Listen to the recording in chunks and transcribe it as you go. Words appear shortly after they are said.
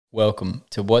Welcome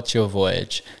to What's Your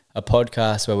Voyage, a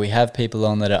podcast where we have people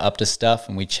on that are up to stuff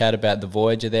and we chat about the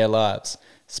voyage of their lives.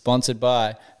 Sponsored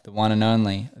by the one and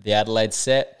only, the Adelaide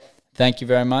Set. Thank you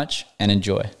very much and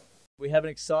enjoy. We have an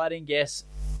exciting guest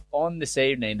on this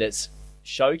evening that's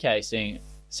showcasing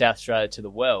South Australia to the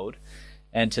world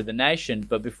and to the nation.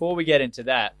 But before we get into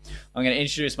that, I'm going to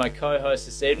introduce my co-host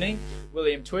this evening,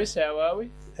 William Twist. How are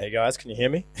we? Hey guys, can you hear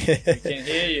me? We can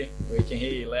hear you. We can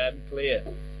hear you loud and clear.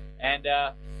 And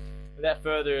without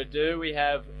further ado, we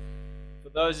have, for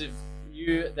those of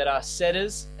you that are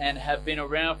setters and have been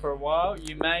around for a while,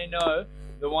 you may know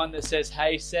the one that says,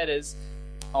 "Hey setters,"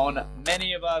 on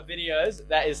many of our videos.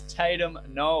 That is Taydam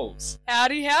Knowles.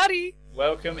 Howdy, howdy.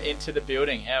 Welcome into the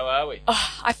building. How are we?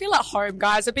 Oh, I feel at home,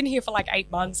 guys. I've been here for like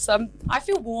 8 months. I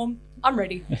feel warm. I'm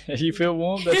ready. You feel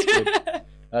warm? That's good.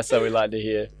 That's what we like to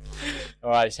hear.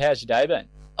 All right, so how's your day been?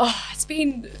 Oh, it's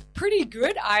been pretty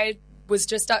good. I was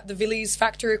just at the Villiers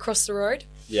factory across the road.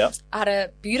 Yep. I had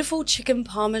a beautiful chicken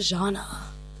parmigiana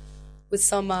with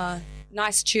some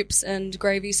nice chips and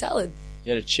gravy salad.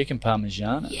 You had a chicken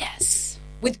parmigiana? Yes.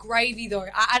 With gravy, though.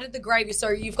 I added the gravy. So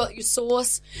you've got your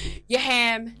sauce, your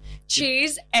ham,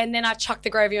 cheese, and then I chucked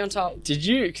the gravy on top. Did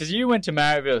you, because you went to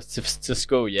Marrickville to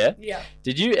school, yeah? Yeah.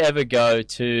 Did you ever go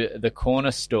to the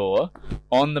corner store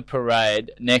on the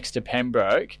parade next to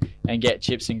Pembroke and get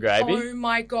chips and gravy? Oh,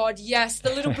 my God, yes.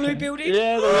 The little blue building.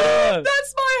 Yeah, the one.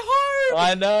 That's my home.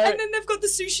 I know. And then they've got the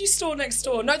sushi store next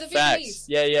door. No, the Facts.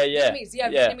 Vietnamese.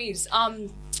 Yeah. Vietnamese.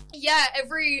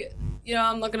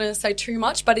 I'm not going to say too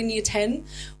much, but in year 10,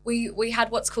 we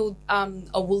had what's called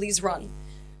a Woolies run.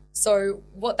 So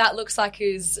what that looks like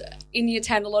is in year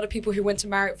 10, a lot of people who went to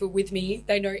Marrickville with me,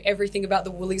 they know everything about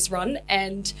the Woolies run.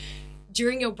 And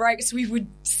during your breaks, we would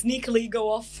sneakily go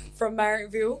off from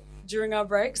Marrickville during our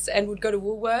breaks and would go to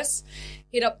Woolworths,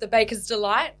 hit up the Baker's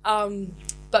Delight.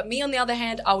 But me, on the other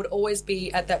hand, I would always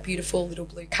be at that beautiful little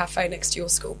blue cafe next to your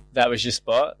school. That was your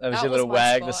spot? That was your little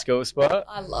wag, the school spot?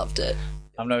 I loved it.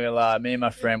 I'm not going to lie. Me and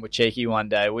my friend were cheeky one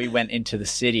day. We went into the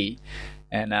city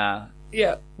and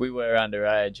we were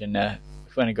underage and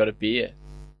we went and got a beer.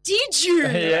 Did you?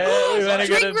 Yeah, we went and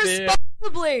got a beer.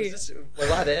 Responsibly.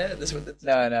 Was I there?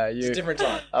 No, It's a different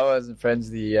time. I wasn't friends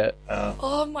with you yet.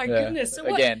 Oh my goodness! So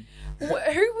again, who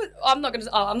would? I'm not gonna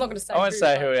say. I won't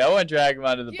say who. I won't drag him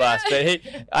under the bus. But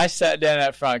I sat down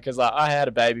out front because I had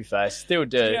a baby face, still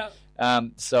do. Yeah.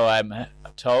 So I'm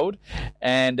told,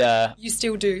 and you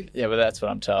still do. Yeah, but that's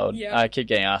what I'm told. Yeah. I keep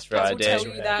getting asked for Guys will ideas.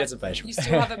 tell you that Gets a facial. you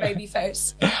still have a baby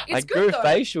face. It's I good, grew though.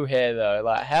 facial hair though.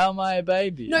 Like, how am I a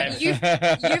baby? No, you've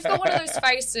got one of those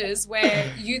faces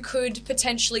where you could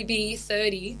potentially be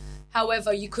 30.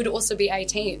 However, you could also be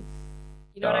 18.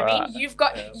 You know what I mean?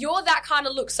 You're that kind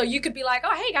of look. So you could be like,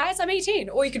 oh, hey guys, I'm 18.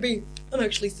 Or you could be, I'm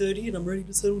actually 30 and I'm ready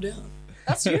to settle down.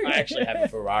 That's you. I actually have a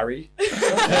Ferrari.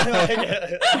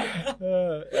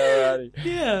 Alrighty.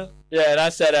 Yeah. Yeah, and I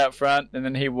sat out front, and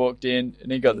then he walked in,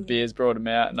 and he got the beers, brought them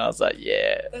out, and I was like,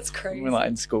 yeah. That's crazy. We're like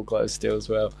in school clothes still as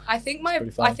well. I think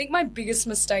my biggest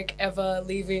mistake ever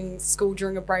leaving school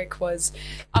during a break was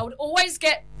I would always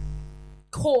get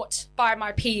caught by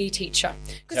my PE teacher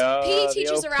because PE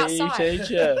teachers are outside. PE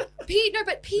teacher. PE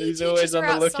He's teachers always are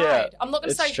on the outside. lookout. I'm not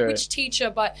going to say true. which teacher,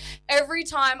 but every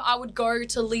time I would go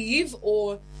to leave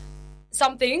or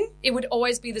something, it would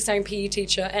always be the same PE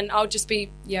teacher, and I would just be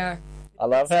I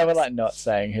love how we're like not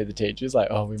saying who the teacher is. Like,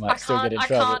 oh, we might still get in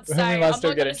trouble. I can't say. We might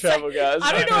still get in trouble, guys.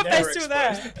 I don't know if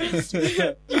they're still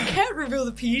there. You can't reveal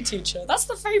the PE teacher. That's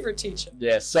the favourite teacher.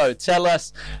 Yeah. So tell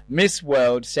us, Miss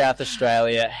World South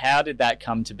Australia, how did that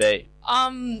come to be?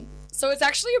 So it's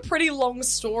actually a pretty long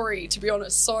story, to be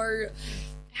honest. So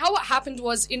how it happened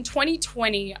was in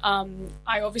 2020, I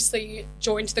obviously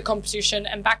joined the competition,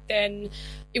 and back then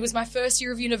it was my first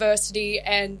year of university,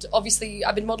 and obviously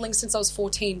I've been modelling since I was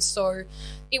 14, so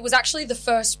it was actually the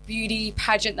first beauty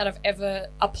pageant that I've ever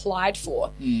applied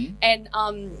for. And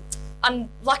I'm not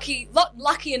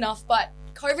lucky enough, but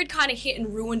COVID kind of hit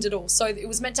and ruined it all. So it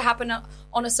was meant to happen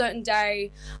on a certain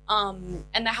day, and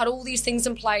they had all these things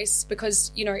in place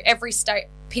because, you know, every state,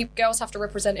 girls have to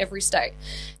represent every state.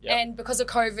 Yep. And because of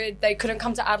COVID, they couldn't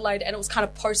come to Adelaide, and it was kind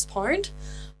of postponed.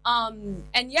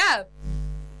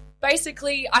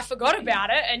 Basically, I forgot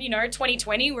about it, and,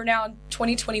 2020, we're now in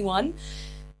 2021,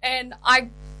 and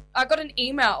I got an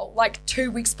email like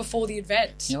 2 weeks before the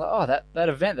event. You're like, oh, that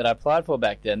event that I applied for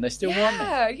back then, they still want me.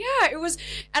 Yeah, it was,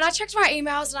 and I checked my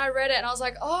emails and I read it, and I was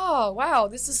like, oh, wow,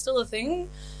 this is still a thing.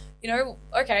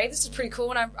 Okay, this is pretty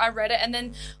cool, and I read it, and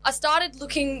then I started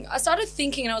thinking,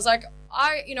 and I was like,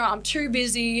 I'm too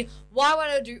busy. Why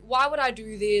would I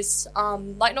do this?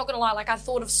 Not gonna lie, I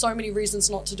thought of so many reasons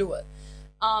not to do it.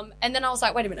 And then I was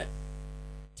like, wait a minute.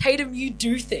 Taydam, you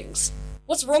do things.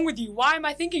 What's wrong with you? Why am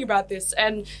I thinking about this?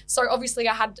 And so obviously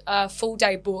I had a full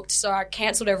day booked, so I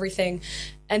cancelled everything.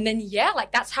 And then,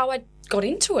 that's how I got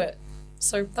into it.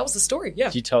 So that was the story,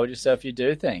 yeah. You told yourself you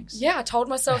do things. Yeah, I told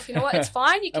myself, you know what, it's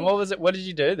fine. You can... And what was it? What did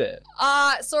you do there?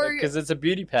 Because it's a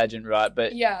beauty pageant, right?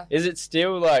 But is it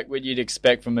still like what you'd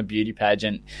expect from a beauty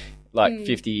pageant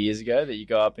 50 years ago, that you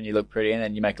go up and you look pretty and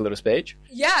then you make a little speech?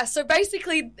 Yeah, so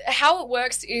basically how it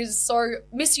works is,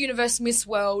 Miss Universe, Miss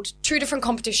World, 2 different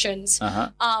competitions.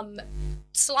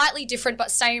 Slightly different but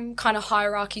same kind of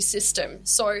hierarchy system.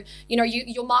 So,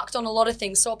 you're marked on a lot of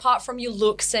things. So apart from your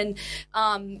looks and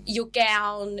your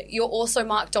gown, you're also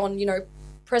marked on,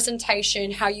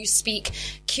 presentation, how you speak,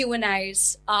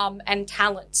 Q&As, and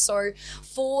talent. So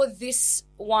for this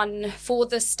one, for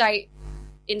the state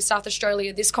in South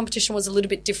Australia, this competition was a little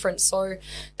bit different. So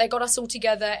they got us all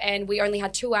together and we only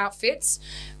had 2 outfits,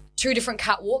 2 different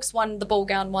catwalks, one the ball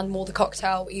gown, one more the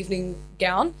cocktail evening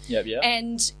gown. Yep.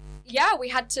 And we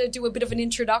had to do a bit of an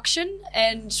introduction,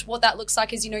 and what that looks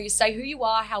like is, you say who you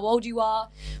are, how old you are,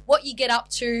 what you get up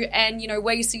to, and,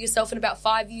 where you see yourself in about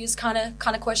 5 years kind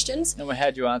of questions. And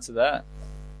how'd you answer that?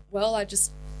 Well, I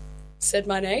just said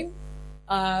my name.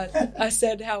 I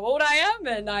said how old I am,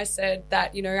 and I said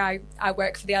that, I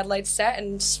work for the Adelaide set,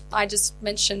 and I just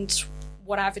mentioned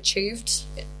what I've achieved,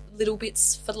 little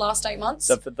bits for the last 8 months.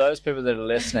 So for those people that are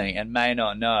listening and may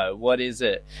not know, what is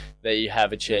it that you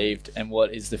have achieved and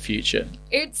what is the future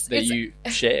you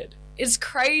shared? It's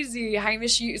crazy,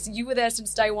 Hamish. You were there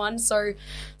since day one, so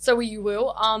were you,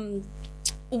 Will.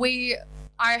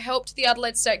 I helped the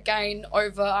Adelaide set gain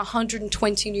over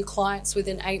 120 new clients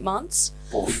within 8 months.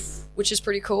 Oof. Which is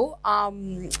pretty cool.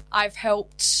 I've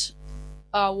helped,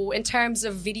 in terms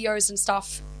of videos and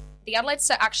stuff, the Adelaide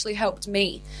set actually helped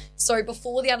me. So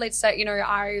before the Adelaide set,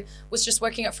 I was just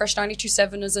working at Fresh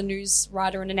 92.7 as a news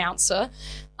writer and announcer.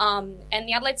 And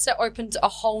the Adelaide set opened a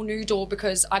whole new door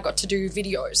because I got to do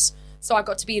videos. So I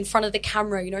got to be in front of the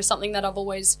camera, something that I've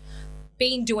always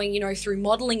been doing, through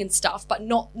modelling and stuff, but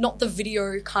not the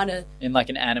video kind of... In like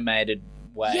an animated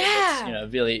way. Yeah.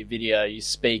 It's, video, you're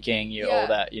speaking, all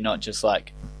that. You're not just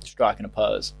like striking a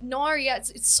pose. No,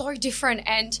 it's so different.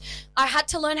 And I had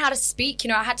to learn how to speak,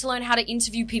 I had to learn how to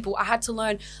interview people. I had to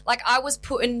learn, I was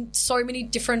put in so many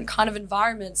different kind of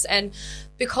environments. And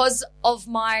because of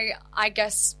my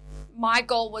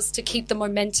goal was to keep the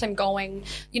momentum going.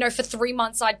 For 3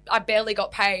 months, I barely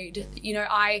got paid.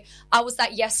 I was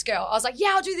that yes girl. I was like,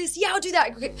 yeah, I'll do this. Yeah, I'll do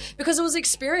that. Because it was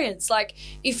experience.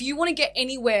 If you want to get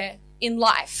anywhere in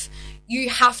life, you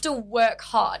have to work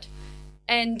hard.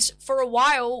 And for a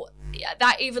while,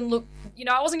 that even looked,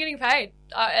 I wasn't getting paid.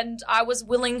 And I was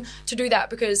willing to do that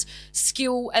because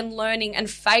skill and learning and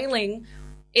failing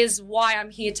is why I'm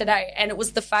here today. And it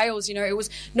was the fails, it was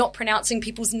not pronouncing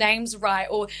people's names right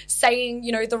or saying,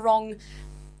 the wrong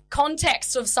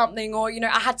context of something, or,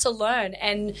 I had to learn.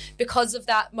 And because of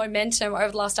that momentum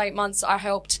over the last 8 months, I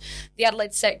helped the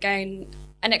Adelaide set gain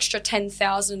an extra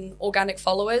 10,000 organic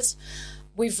followers.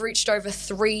 We've reached over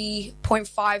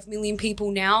 3.5 million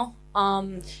people now.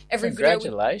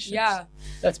 Congratulations. Yeah.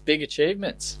 That's big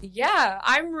achievements. Yeah,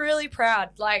 I'm really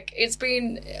proud. It's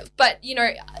been, but,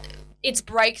 it's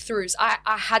breakthroughs.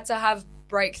 I had to have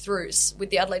breakthroughs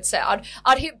with the Adelaide set.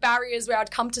 I'd hit barriers where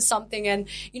I'd come to something and,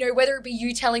 whether it be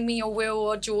you telling me or Will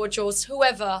or George or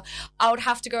whoever, I would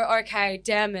have to go, okay,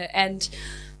 damn it. And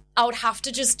I'll just have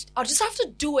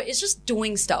to do it. It's just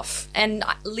doing stuff and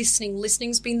listening.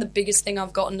 Listening's been the biggest thing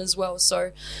I've gotten as well.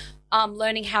 So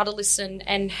learning how to listen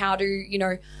and how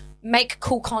to, make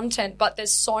cool content, but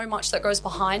there's so much that goes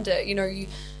behind it.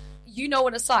 You know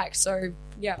what it's like. So,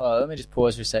 yeah. Oh, let me just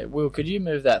pause for a sec. Will, could you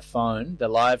move that phone, the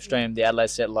live stream, the Adelaide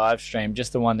set live stream,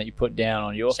 just the one that you put down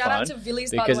on your phone? Shout out to Villies,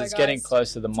 because by the way, it's getting guys.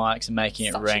 close to the mics and making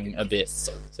it ring a bit.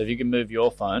 So if you can move your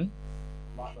phone.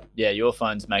 Yeah, your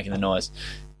phone's making the noise.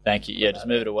 Thank you. Yeah, just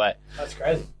move it away. That's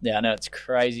crazy. Yeah, I know. It's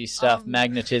crazy stuff.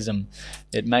 Magnetism.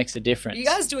 It makes a difference. Are you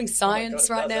guys doing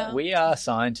science right now? We are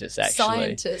scientists,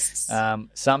 actually. Scientists.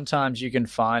 Sometimes you can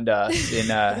find us in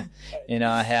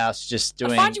our house just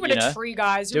doing, I find you in a tree,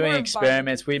 guys. Doing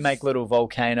experiments. We make little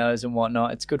volcanoes and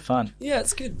whatnot. It's good fun. Yeah,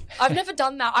 it's good. I've never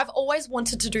done that. I've always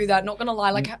wanted to do that, not going to lie.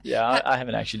 I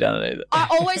haven't actually done it either. I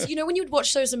always, when you'd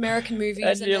watch those American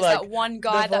movies and there's that one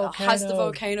guy that has the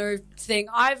volcano thing.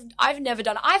 I've never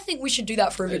done it. I think we should do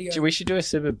that for a video. We should do a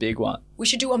super big one. We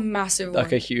should do a massive one.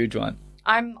 Like a huge one.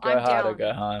 I'm hard down. or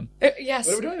go home. Yes.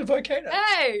 What are we doing? A volcano?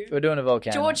 Hey. We're doing a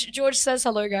volcano. George says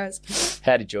hello, guys.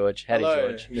 Howdy, George. Howdy, Hello,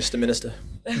 George. Mr. Minister.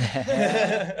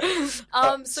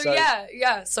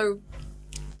 So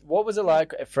what was it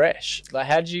like at Fresh? Like,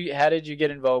 how did you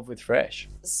get involved with Fresh?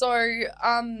 So,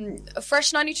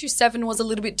 Fresh 92.7 was a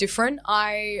little bit different.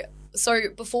 So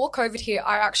before COVID hit,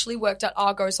 I actually worked at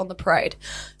Argos on the Parade.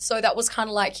 So that was kind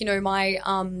of like,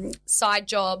 my side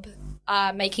job,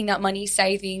 making that money,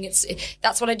 saving.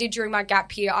 That's what I did during my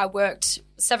gap year. I worked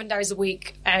 7 days a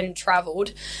week and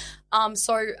travelled.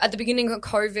 So at the beginning of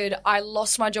COVID, I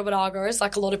lost my job at Argos,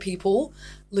 like a lot of people,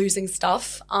 losing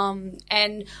stuff.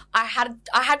 And I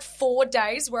had 4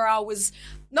 days where I was,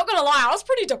 not going to lie, I was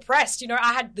pretty depressed.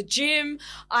 I had the gym.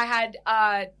 I had,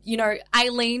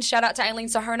 Aileen, shout out to Aileen.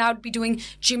 So her and I would be doing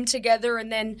gym together. And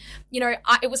then,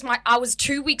 I was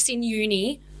 2 weeks in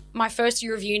uni, my first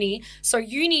year of uni. So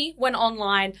uni went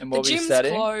online. And what the were you gym's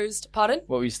studying? closed. Pardon?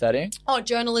 What were you studying? Oh,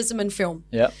 journalism and film.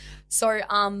 Yeah. So,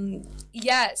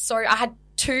 so I had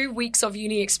 2 weeks of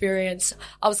uni experience.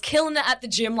 I was killing it at the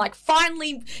gym, like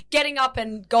finally getting up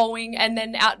and going, and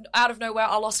then out of nowhere,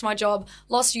 I lost my job,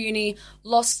 lost uni,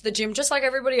 lost the gym, just like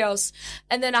everybody else.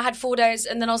 And then I had 4 days,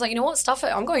 and then I was like, you know what, stuff it.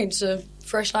 I'm going to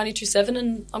Fresh 92.7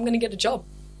 and I'm going to get a job.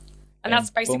 And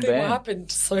that's basically boom, what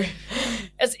happened. So,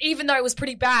 even though it was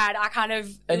pretty bad, I kind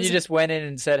of... And you just went in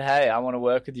and said, hey, I want to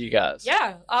work with you guys.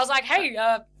 Yeah. I was like, hey,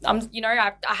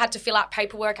 I had to fill out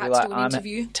paperwork. I had to do an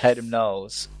interview. Taydam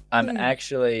Knowles. I'm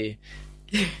actually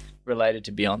related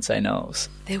to Beyonce Knowles.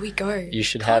 There we go. You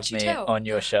should have me on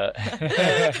your show.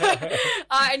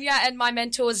 And my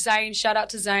mentor, Zane. Shout out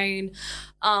to Zane.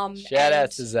 Shout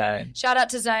out to Zane. Shout out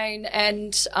to Zane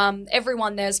and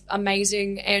everyone there's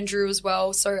amazing. Andrew as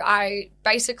well. So I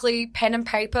basically pen and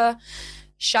paper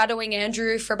shadowing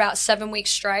Andrew for about 7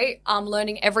 weeks straight,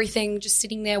 learning everything, just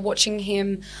sitting there watching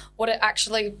him, what it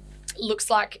actually looks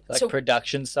like. Like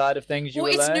production side of things you were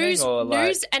it's learning?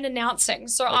 News and announcing.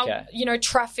 So, okay.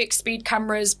 Traffic, speed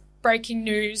cameras, breaking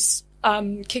news,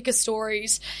 kicker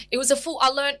stories. I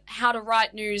learned how to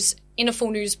write news in a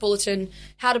full news bulletin,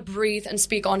 how to breathe and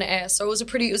speak on air. So it was a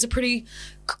pretty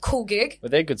cool gig. Well,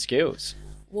 they're good skills.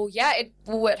 Well, yeah,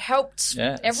 it helped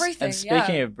everything. And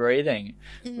speaking of breathing,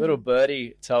 little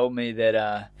birdie told me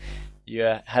that you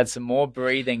had some more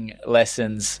breathing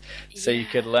lessons so you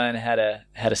could learn how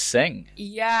to sing.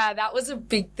 Yeah, that was a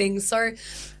big thing. So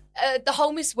the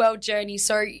whole Miss World journey.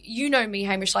 So you know me,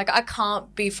 Hamish. Like I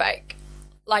can't be fake.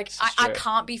 Like I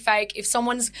can't be fake. If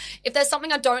there's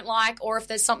something I don't like, or if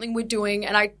there's something we're doing,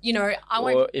 and I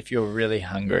won't. Or if you're really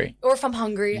hungry, or if I'm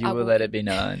hungry, I will let it be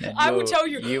known. I will tell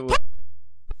you.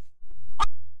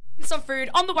 Some food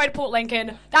on the way to Port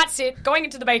Lincoln. That's it. Going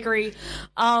into the bakery.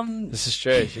 This is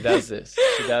true. She does this.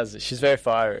 She's very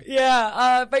fiery.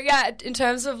 Yeah. But yeah, in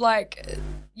terms of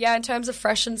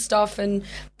Fresh and stuff and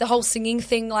the whole singing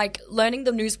thing, like learning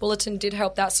the news bulletin did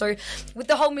help that. So with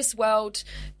the whole Miss World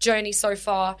journey so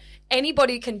far,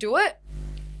 anybody can do it.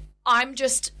 I'm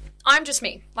just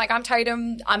me. Like I'm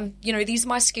Taydam. These are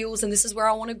my skills and this is where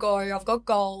I want to go. I've got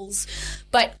goals.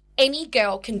 But any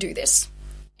girl can do this.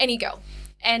 Any girl.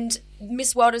 And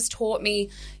Miss World has taught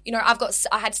me,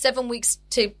 I had 7 weeks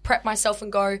to prep myself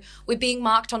and go. We're being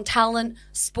marked on talent,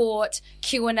 sport,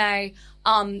 Q&A,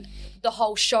 the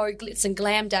whole show, glitz and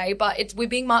glam day, but we're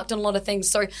being marked on a lot of things.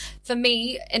 So for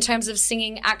me, in terms of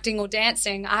singing, acting or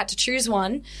dancing, I had to choose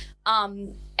one.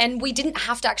 And we didn't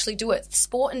have to actually do it.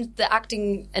 Sport and the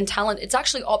acting and talent, it's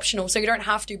actually optional, so you don't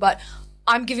have to, but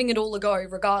I'm giving it all a go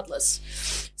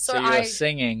regardless. So you're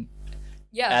singing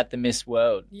at the Miss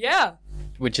World. Yeah.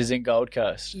 Which is in Gold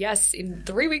Coast. Yes, in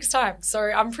 3 weeks' time. So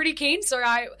I'm pretty keen. So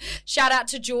I shout out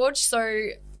to George. So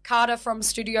Carter from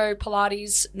Studio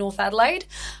Pilates, North Adelaide.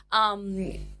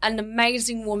 An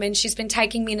amazing woman. She's been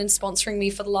taking me in and sponsoring me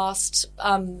for the last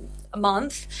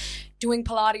month, doing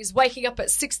Pilates, waking up at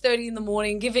 6:30 in the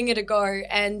morning, giving it a go.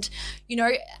 And,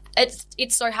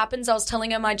 it so happens I was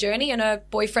telling her my journey and her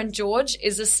boyfriend George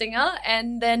is a singer.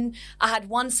 And then I had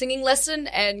one singing lesson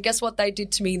and guess what they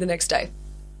did to me the next day?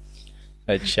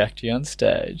 They chucked you on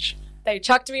stage. They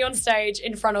chucked me on stage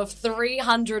in front of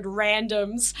 300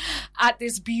 randoms at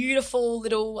this beautiful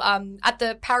little, at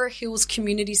the Para Hills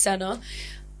Community Centre,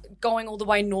 going all the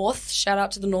way north. Shout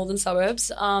out to the northern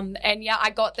suburbs.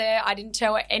 I got there. I didn't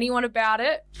tell anyone about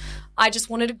it. I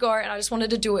just wanted to go and I just wanted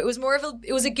to do it.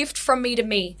 It was a gift from me to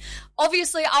me.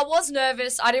 Obviously, I was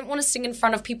nervous. I didn't want to sing in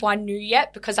front of people I knew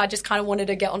yet because I just kind of wanted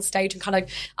to get on stage and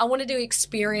I wanted to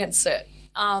experience it.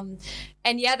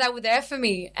 They were there for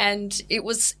me and it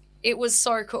was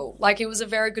so cool. Like it was a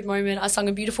very good moment. I sung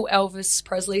a beautiful Elvis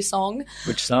Presley song.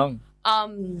 Which song?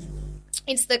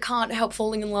 It's the Can't Help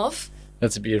Falling in Love.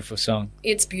 That's a beautiful song.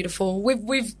 It's beautiful.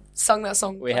 We've sung that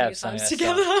song plenty of times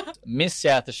together. Miss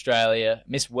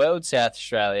World South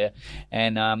Australia,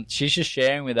 and she's just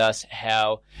sharing with us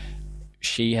how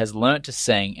she has learnt to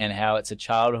sing and how it's a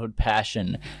childhood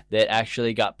passion that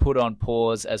actually got put on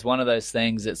pause as one of those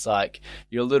things. It's like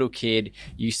you're a little kid,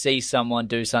 you see someone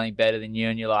do something better than you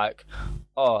and you're like,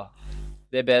 oh,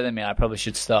 they're better than me, I probably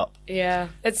should stop. Yeah,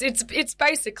 it's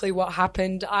basically what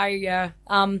happened. I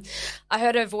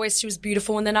heard her voice, she was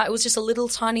beautiful, and then it was just a little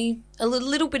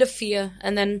bit of fear,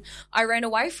 and then I ran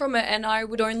away from it, and I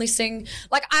would only sing,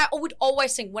 like I would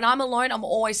always sing. When I'm alone, I'm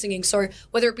always singing. So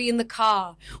whether it be in the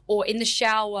car or in the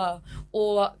shower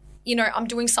or, you know, I'm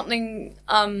doing something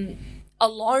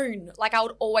alone, like I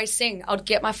would always sing. I would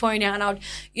get my phone out and I would,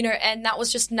 you know, and that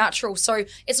was just natural. So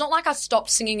it's not like I stopped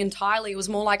singing entirely. It was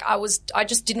more like I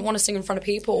just didn't want to sing in front of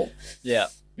people. Yeah.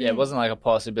 It wasn't like a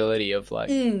possibility of like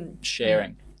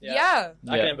sharing. Yeah.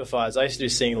 I can empathise. I used to do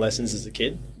singing lessons as a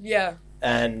kid. Yeah.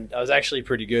 And I was actually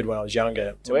pretty good when I was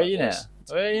younger. Where are you now?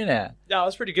 No, I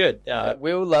was pretty good.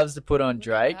 Will loves to put on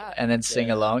Drake and then sing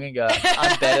along and go,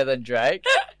 I'm better than Drake.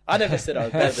 I never said I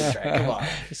was better than Drake. Come on.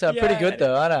 So I'm pretty good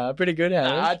though, aren't I? I'm pretty good at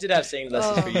it. I did have singing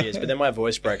lessons for years, but then my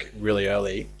voice broke really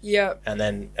early. Yeah. And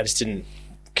then I just didn't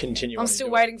continue. I'm still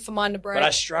waiting for mine to break. But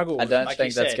I struggled. I don't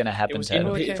think that's going to happen. It was to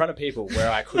in front of people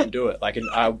where I couldn't do it. Like,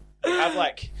 I have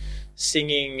like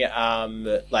singing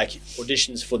like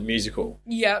auditions for the musical.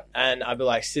 Yeah. And I'd be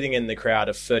like sitting in the crowd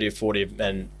of 30 or 40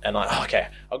 and like, oh, okay,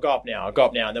 I'll go up now. And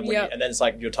then and then it's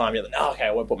like your time, you're like, oh, okay,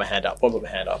 I won't put my hand up. And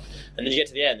then you get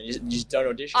to the end and you just don't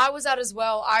audition. I was that as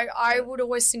well. I would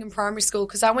always sing in primary school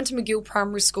because I went to McGill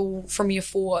Primary School from year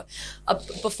 4.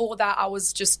 Before that, I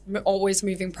was just always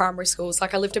moving primary schools.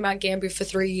 Like I lived in Mount Gambier for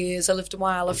 3 years. I lived in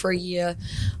Whyalla for a year.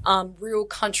 Real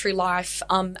country life.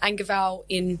 Angevale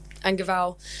in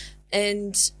Angevale.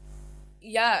 And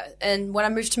yeah, and when I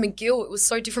moved to McGill, it was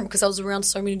so different because I was around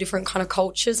so many different kind of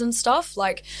cultures and stuff.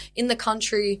 Like in the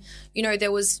country, you know,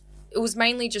 it was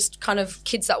mainly just kind of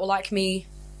kids that were like me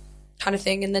kind of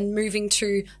thing. And then moving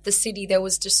to the city, there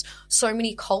was just so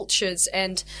many cultures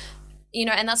and, you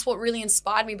know, and that's what really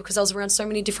inspired me because I was around so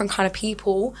many different kind of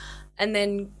people. And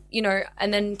then, you know,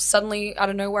 and then suddenly, I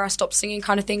don't know where I stopped singing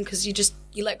kind of thing because you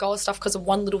let go of stuff because of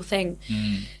one little thing.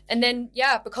 And then,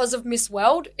 yeah, because of Miss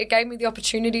World, it gave me the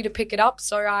opportunity to pick it up.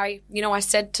 So I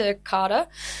said to Carter,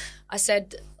 I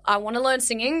said, I want to learn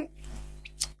singing.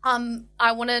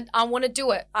 I want to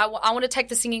do it. I want to take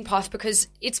the singing path because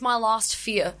it's my last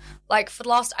fear. Like for the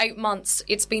last 8 months,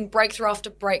 it's been breakthrough after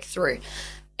breakthrough.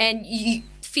 And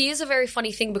fear is a very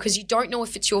funny thing because you don't know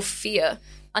if it's your fear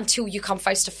until you come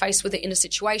face to face with it in a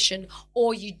situation,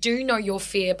 or you do know your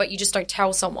fear, but you just don't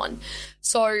tell someone.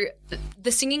 So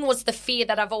the singing was the fear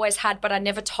that I've always had, but I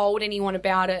never told anyone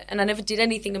about it and I never did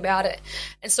anything about it.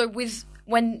 And so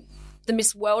when the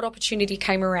Miss World opportunity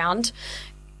came around,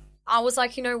 I was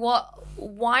like, you know what?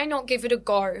 Why not give it a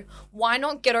go? Why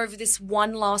not get over this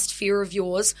one last fear of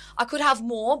yours? I could have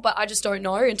more, but I just don't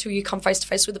know until you come face to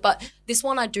face with it. But this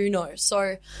one I do know.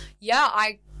 So yeah,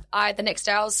 I the next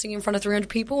day I was singing in front of 300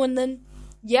 people and then,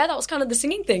 yeah, that was kind of the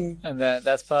singing thing. And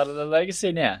that's part of the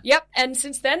legacy now. Yep. And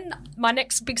since then, my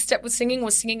next big step with singing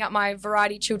was singing at my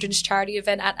Variety Children's Charity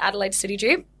event at Adelaide City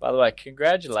Gym. By the way,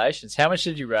 congratulations. How much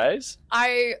did you raise?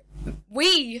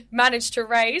 We managed to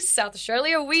raise, South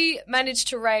Australia,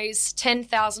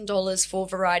 $10,000 for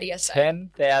Variety SA.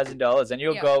 $10,000. And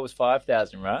your goal was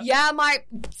 $5,000, right? Yeah, my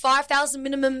 $5,000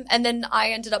 minimum, and then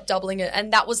I ended up doubling it.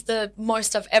 And that was the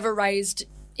most I've ever raised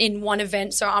in one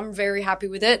event, so I'm very happy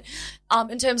with it.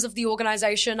 In terms of the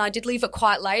organisation, I did leave it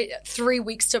quite late, 3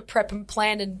 weeks to prep and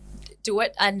plan and do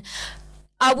it, and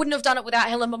I wouldn't have done it without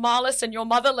Helen Mamalis and your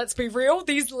mother, let's be real.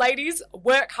 These ladies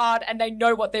work hard and they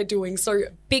know what they're doing, so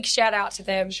big shout out to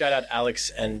them. Shout out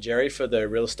Alex and Jerry for the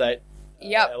real estate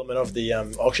element of the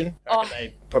auction.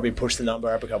 They probably pushed the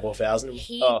number up a couple of thousand.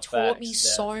 He taught me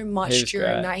so much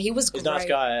during that. He was great. He's a nice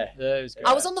guy. Yeah, he was great.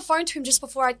 I was on the phone to him just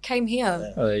before I came here.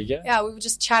 Yeah. Oh, there you go. Yeah, we were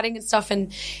just chatting and stuff,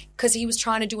 and because he was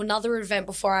trying to do another event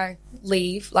before I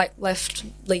leave.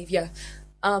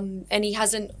 And he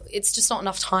hasn't, it's just not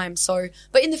enough time. So,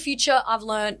 but in the future, I've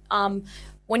learned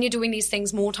when you're doing these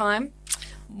things, more time,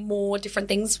 more different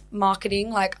things, marketing,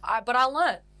 but I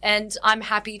learned. And I'm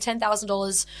happy.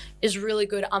 $10,000 is really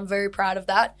good. I'm very proud of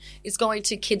that. It's going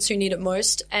to kids who need it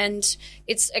most. And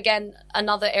it's, again,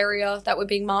 another area that we're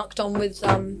being marked on with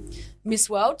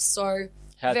Miss World. So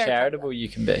how charitable you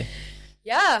can be.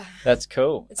 Yeah. That's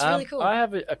cool. It's really cool. I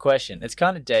have a question. It's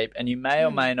kind of deep, and you may or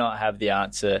may not have the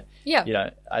answer. Yeah. You know,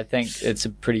 I think it's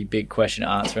a pretty big question to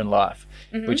answer in life,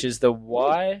 which is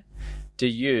why do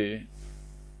you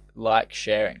like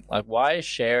sharing? Like, why is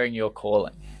sharing your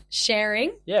calling?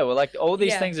 Sharing. Yeah, well, like all these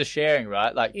Yeah. things are sharing,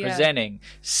 right? Like Yeah. presenting,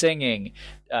 singing,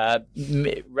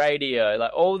 radio,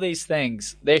 like all these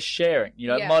things, they're sharing. You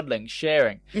know, Yeah. modeling,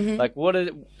 sharing. Mhm. Like what is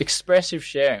expressive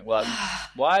sharing? Like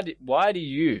why do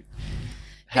you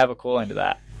have a calling to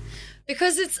that?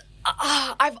 Because it's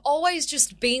I've always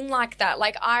just been like that.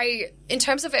 Like in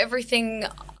terms of everything,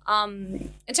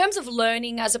 in terms of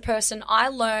learning as a person, I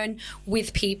learn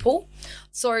with people.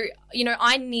 So, you know,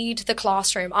 I need the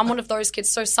classroom. I'm one of those kids.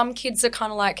 So some kids are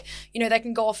kind of like, you know, they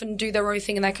can go off and do their own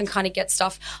thing and they can kind of get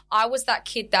stuff. I was that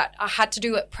kid that I had to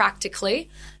do it practically,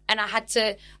 and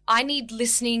I need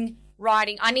listening,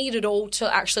 writing. I need it all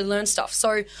to actually learn stuff.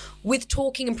 So with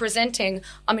talking and presenting,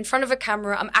 I'm in front of a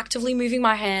camera, I'm actively moving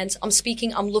my hands, I'm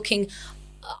speaking, I'm looking.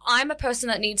 I'm a person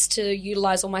that needs to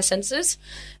utilize all my senses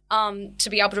to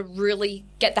be able to really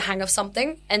get the hang of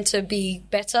something and to be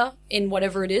better in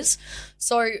whatever it is.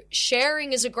 So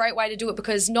sharing is a great way to do it,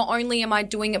 because not only am I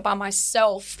doing it by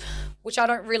myself, which I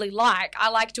don't really like, I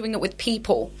like doing it with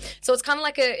people. So it's kind of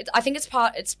like I think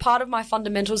it's part of my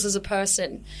fundamentals as a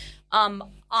person.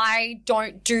 I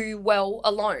don't do well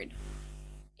alone,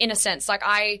 in a sense. Like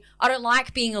I don't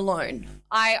like being alone.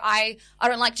 I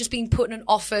don't like just being put in an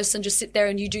office and just sit there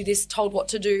and you do this, told what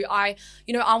to do. I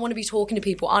want to be talking to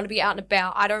people. I want to be out and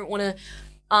about. I don't want to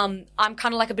I'm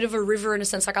kind of like a bit of a river in a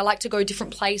sense. Like I like to go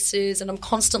different places and I'm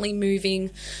constantly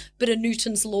moving. Bit of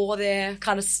Newton's law there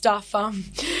kind of stuff.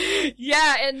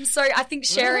 Yeah, and so I think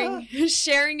sharing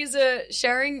is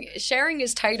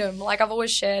Taydam. Like I've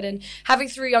always shared, and having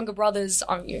 3 younger brothers,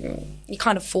 you're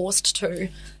kind of forced to.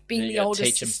 Being the oldest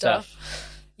teach them sister. stuff.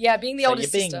 Yeah, being the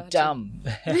oldest sister. You're being dumb.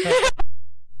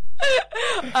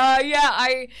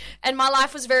 And my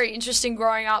life was very interesting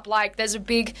growing up. Like there's a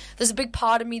big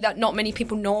part of me that not many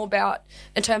people know about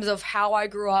in terms of how I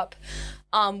grew up,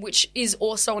 which is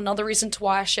also another reason to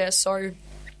why I share. So,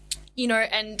 you know,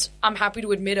 and I'm happy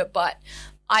to admit it, but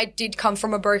I did come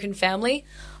from a broken family.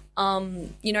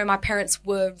 You know, my parents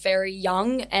were very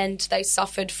young and they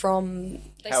suffered from...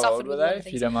 How old were they,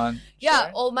 if you don't mind sharing?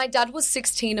 Yeah, well, my dad was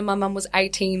 16 and my mum was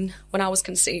 18 when I was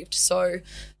conceived. So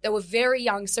they were very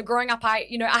young. So growing up, I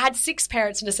had 6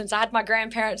 parents in a sense. I had my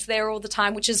grandparents there all the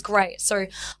time, which is great. So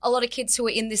a lot of kids who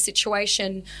are in this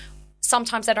situation,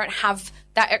 sometimes they don't have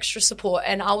that extra support.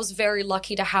 And I was very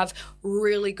lucky to have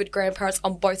really good grandparents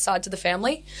on both sides of the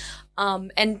family.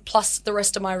 And plus the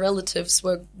rest of my relatives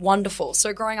were wonderful.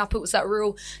 So growing up, it was that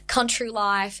real country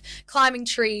life, climbing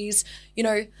trees, you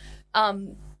know,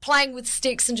 playing with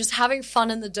sticks and just having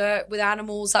fun in the dirt with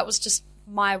animals. That was just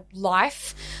my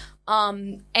life.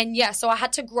 And yeah, so I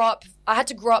had to grow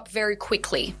up very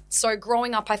quickly. So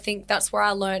growing up, I think that's where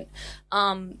I learned,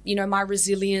 you know, my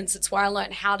resilience. It's where I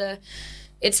learned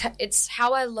it's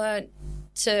how I learned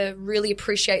to really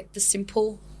appreciate the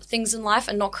simple things in life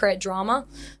and not create drama.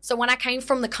 So when I came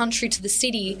from the country to the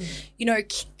city, you know,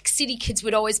 city kids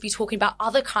would always be talking about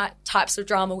other types of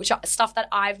drama, which are stuff that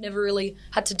I've never really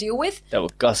had to deal with. They were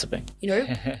gossiping. You know,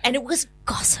 and it was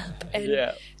gossip. And,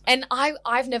 Yeah. And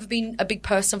I've never been a big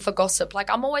person for gossip. Like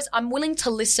I'm willing to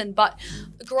listen, but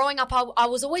growing up, I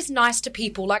was always nice to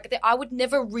people. Like I would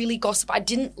never really gossip. I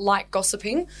didn't like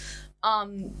gossiping.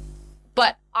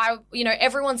 But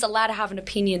everyone's allowed to have an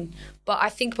opinion. But I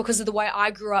think because of the way I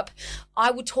grew up,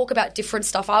 I would talk about different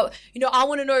stuff. I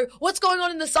want to know what's going on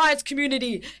in the science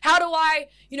community. How do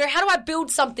I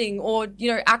build something or,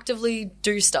 you know, actively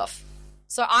do stuff?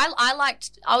 So I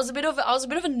was a bit of a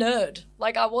nerd.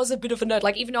 Like I was a bit of a nerd.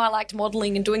 Like even though I liked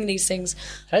modeling and doing these things.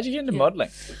 How'd you get into modeling?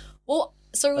 Well,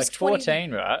 so it was like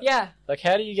 14, right? Yeah. Like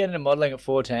how do you get into modeling at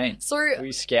 14? So were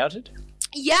you scouted?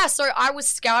 Yeah, so I was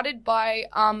scouted by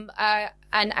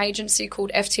an agency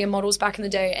called FTM Models back in the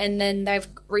day, and then they've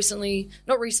not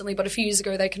recently, but a few years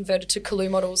ago, they converted to Kalu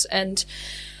Models, and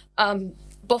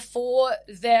before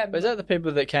them... Was that the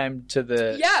people that came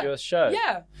to your show?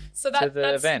 Yeah. So that's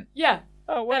the event? Yeah.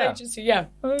 Oh, wow. That agency, yeah.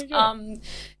 Oh, there you go.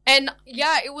 And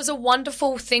yeah, it was a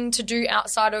wonderful thing to do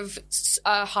outside of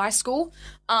high school.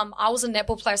 I was a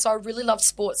netball player, so I really loved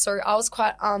sports, so I was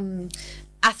quite...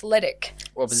 athletic.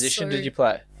 What position did you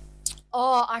play?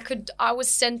 Oh, I was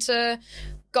centre,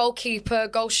 goalkeeper,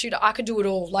 goal shooter. I could do it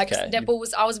all. Like netball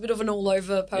I was a bit of an all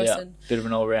over person. Yeah, bit of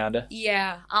an all rounder.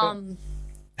 Yeah.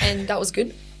 And that was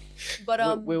good.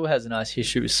 But Will has a nice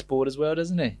history with sport as well,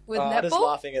 doesn't he? With netball? I'm just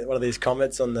laughing at one of these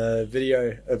comments on the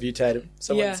video of you, Taydam.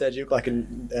 Someone said you look like a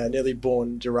newly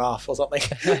born giraffe or something.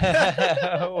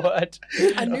 What?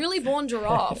 A newly born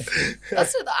giraffe.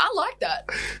 I like that.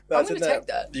 I'm going to take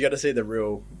that. You got to see the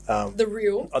reel. The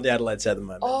reel? On the Adelaide set at the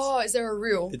moment. Oh, is there a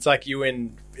reel? It's like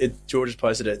George has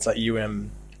posted it. It's like in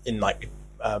like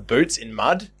boots in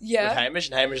mud Yeah. with Hamish,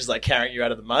 and Hamish is like carrying you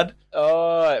out of the mud.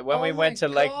 Oh, when Oh we my went to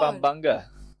Lake God. Bumbunga.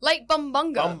 Lake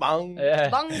Bumbunga. Bum bum. Yeah.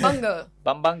 Bumbunga.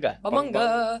 Bumbunga.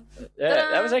 Bumbunga. Yeah,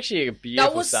 that was actually a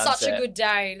beautiful That was sunset. such a good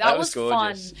day. That was fun.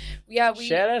 gorgeous. Yeah,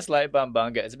 Shout out to Lake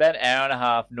Bumbunga. It's about an hour and a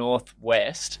half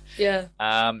northwest, yeah.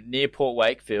 near Port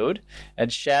Wakefield.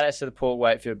 And shout out to the Port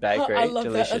Wakefield Bakery. I love that.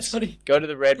 Delicious. That's funny. Go to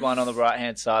the red one on the right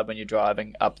hand side when you're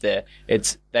driving up there.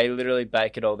 They literally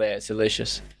bake it all there. It's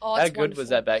delicious. Oh, How it's good was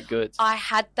wonderful. that baked goods? I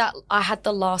had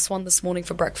the last one this morning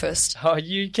for breakfast. Oh,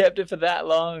 you kept it for that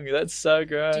long. That's so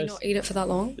gross. Do you not eat it for that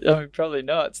long? I mean, probably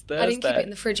not. It's Thursday. I didn't keep it in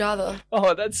the fridge either.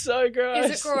 Oh, that's so gross.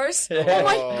 Is it gross? Yeah. Oh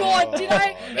my god, did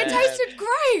I? Oh, It man. tasted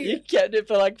great. You kept it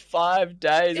for like 5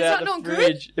 days Is out that the not good?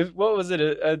 fridge. What was it?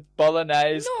 A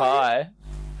bolognese No. pie?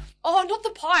 Oh, not the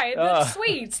pie, the Oh.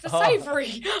 sweets, the Oh. savoury.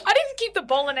 I didn't keep the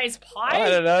bolognese pie. I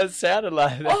don't know. It sounded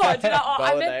like that. Oh, did I? Oh,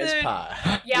 I meant Bolognese the.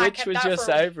 pie. Yeah, I Which kept was that your for-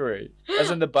 savoury?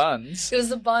 As in the buns? It was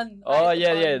the bun. Oh, I ate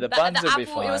yeah, the buns would be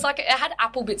apple, fine. It was like it had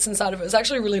apple bits inside of it. It was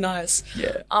actually really nice.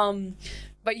 Yeah.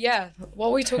 But yeah, what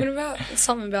were we talking about?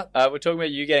 Something about. We're talking about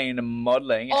you getting into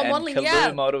modelling. Oh, and modelling, Kalu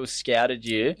yeah. Models scouted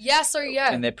you Yeah. So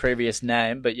yeah. in their previous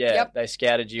name, but yeah, Yep. they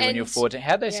scouted you when you were And- 14.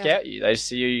 How'd they yeah. scout you? They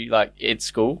see you like at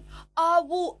school?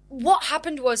 Well, what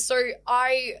happened was,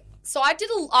 I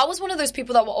was one of those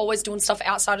people that were always doing stuff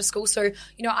outside of school. So, you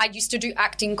know, I used to do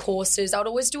acting courses. I would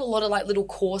always do a lot of like little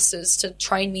courses to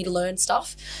train me to learn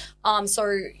stuff.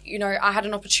 So, you know, I had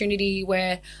an opportunity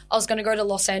where I was going to go to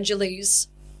Los Angeles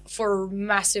for a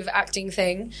massive acting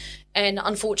thing. And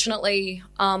unfortunately,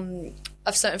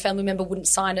 a certain family member wouldn't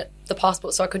sign the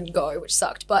passport, so I couldn't go, which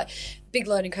sucked. But big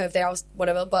learning curve there. I was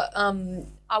whatever. But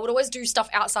I would always do stuff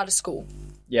outside of school.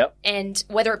 Yep. And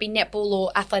whether it be netball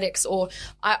or athletics, or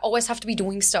I always have to be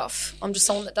doing stuff. I'm just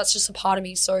someone that's just a part of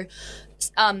me. So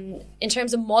in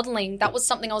terms of modelling, that was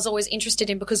something I was always interested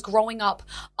in because growing up,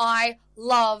 I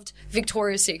loved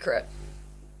Victoria's Secret.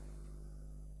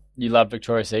 You love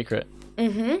Victoria's Secret.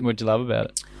 Mm-hmm. What'd you love about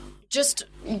it? Just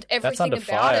everything under about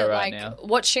fire it, right like now.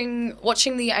 watching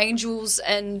the angels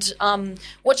and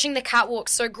watching the catwalks.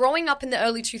 So growing up in the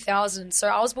early 2000s, so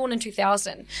I was born in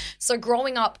 2000. So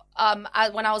growing up,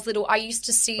 when I was little, I used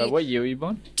to see Wait, what year were you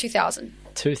born? 2000.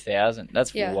 2000.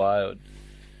 That's Yeah. wild.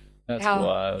 That's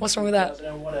wild. What's wrong with that?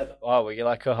 Oh, we're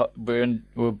like we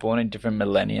were born in different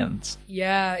millenniums.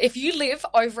 Yeah, if you live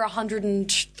over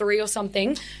 103 or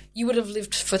something, you would have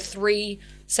lived for 3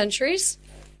 centuries.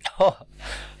 Oh,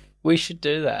 we should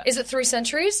do that. Is it 3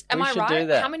 centuries? Am We I should right? do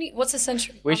that. How many? What's a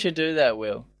century? We should do that,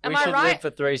 Will. Am we I should right? live for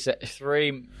 3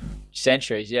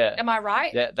 centuries. Yeah. Am I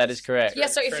right? Yeah, that is correct. Yeah.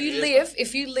 So if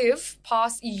you live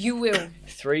past, you will.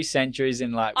 3 centuries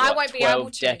in like I what, won't be 12 able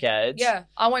to. decades. Yeah,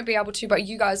 I won't be able to, but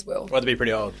you guys will. Well, to be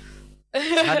pretty old.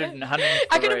 103.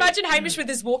 I can imagine Hamish with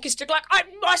his walkie stick, like, I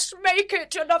must make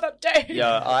it another day.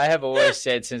 Yeah, I have always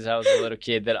said since I was a little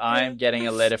kid that I am getting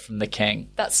a letter from the king.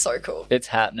 That's so cool. It's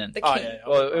happening. The Oh, king. yeah.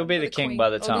 Well, it'll be the The king queen. by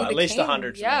the Or time. the At least king.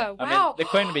 100 from Yeah, I wow. mean, the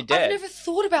queen will be dead. I've never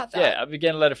thought about that. Yeah, I'll be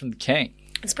getting a letter from the king.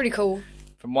 It's pretty cool.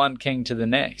 From one king to the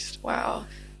next. Wow.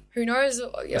 Who knows? Yeah,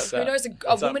 What's who that? knows? A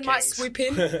What's up, woman might kings? swoop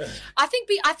in. I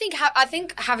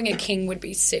think having a king would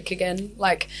be sick again.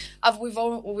 Like we've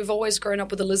always grown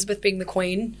up with Elizabeth being the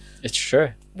queen, It's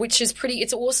true. which is pretty.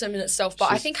 It's awesome in itself.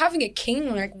 But I think having a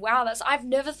king, like, wow, I've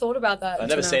never thought about that. I've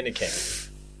never until now. seen a king.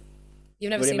 You've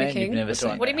never What do you seen a mean king. you've never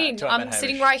seen What do you mean? Until I met I'm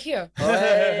sitting Hamish. right here. No,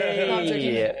 I'm joking.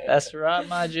 Hey, that's right,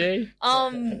 my G.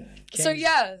 So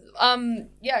yeah,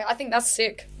 I think that's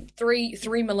sick. Three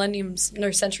millenniums,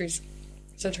 no centuries.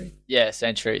 Century. Yeah,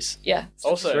 centuries. Yeah.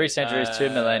 Also, 3 centuries, 2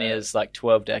 millennia is like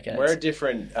 12 decades. We're a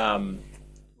different.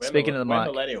 Speaking of the we're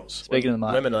mic. millennials. Speaking of the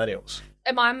mic. We're millennials.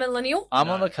 Am I a millennial? I'm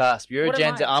on the cusp. You're What a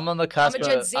Gen am Z. I? I'm on the cusp. I'm a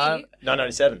Gen Z.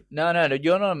 997. No,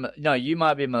 you're not. No, you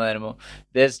might be millennial.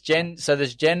 There's Gen. So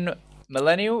there's Gen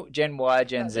Millennial, Gen Y,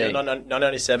 Gen Z. Yeah,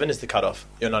 997 is the cutoff.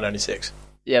 You're 996.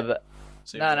 Yeah, but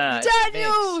So no. It's a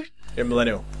Daniel! mix. You're a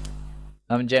millennial.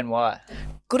 I'm Gen Y.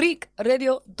 Greek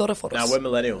radio Doroforos. No, we're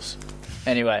millennials.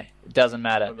 Anyway, it doesn't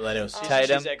matter. We're millennials.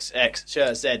 Taydam. She's X.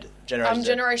 Sure, Z. Generation I'm Z.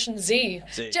 Generation Z.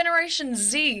 Z. Generation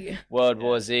Z. World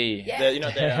War Z. Yeah. You know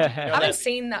what their, I haven't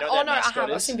seen that. you know what Oh their no, I mascot have.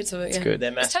 I've is? seen bits of it. Yeah. good.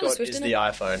 Their It's Taylor mascot Swift, is isn't the it?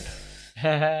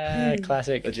 iPhone.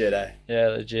 Classic. Legit, eh? Yeah,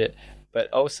 legit.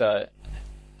 But also,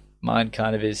 mine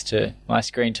kind of is too. My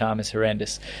screen time is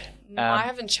horrendous. I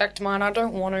haven't checked mine. I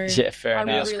don't want to. Yeah, fair I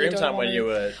enough. Your really screen don't time when wanna- you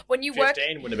were When you 15 work.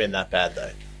 wouldn't have been that bad,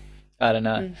 though. I don't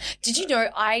know. Did you know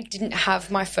I didn't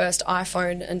have my first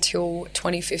iPhone until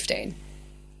 2015?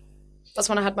 That's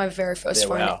when I had my very first Yeah,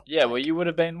 phone. wow. Yeah, well, you would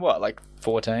have been what, like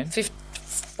 14?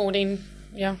 14.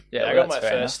 Yeah. Yeah, I well, got my that's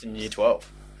fair first in year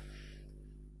 12.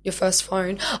 Your first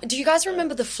phone. Do you guys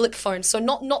remember the flip phone? So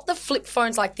not the flip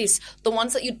phones like this, the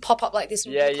ones that you'd pop up like this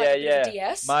and look like a bit of a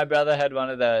DS. My brother had one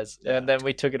of those, and then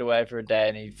we took it away for a day,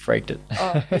 and he freaked it.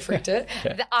 Oh, you freaked it.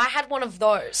 Yeah. I had one of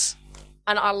those,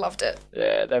 and I loved it.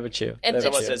 Yeah, they were chill. And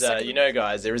someone says,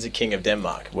 guys, there is a king of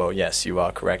Denmark. Well, yes, you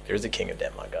are correct. There is a king of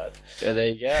Denmark, guys. Yeah, there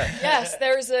you go. Yes,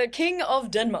 there is a king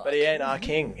of Denmark. But he ain't our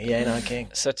king.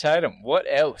 So Taydam, what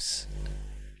else?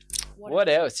 What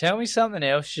else? Tell me something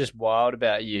else just wild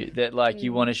about you that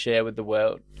you want to share with the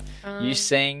world. You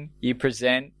sing, you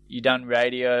present, you done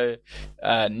radio,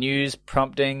 news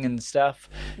prompting and stuff.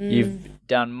 You've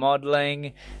done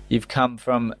modelling. You've come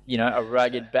from, a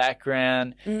rugged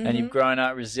background and you've grown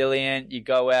up resilient. You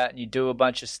go out and you do a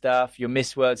bunch of stuff. You're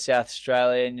Miss World South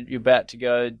Australia and you're about to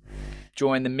go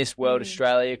join the Miss World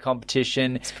Australia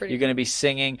competition. You're going to be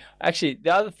singing. Actually,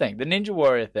 the other thing, the Ninja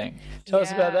Warrior thing. Tell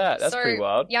us about that. That's pretty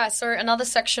wild. Yeah, so another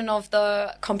section of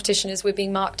the competition is we're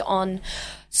being marked on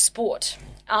sport.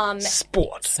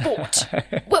 Sport.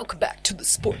 Welcome back to the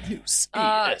sport news.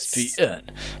 ESPN.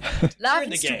 Live in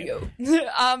the studio.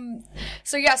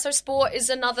 So sport is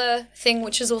another thing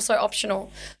which is also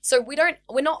optional. So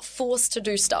we're not forced to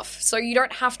do stuff. So you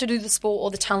don't have to do the sport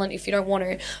or the talent if you don't want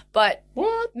to. But I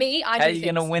do. How are you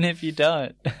going to win if you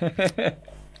don't?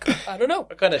 I don't know.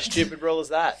 What kind of stupid rule is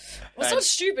that? Well, it's not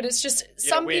stupid. It's just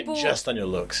some people just on your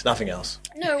looks, nothing else.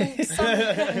 No,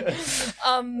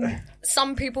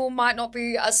 some people might not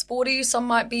be as sporty. Some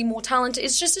might be more talented.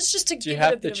 It's just to. Do you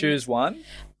have to choose one?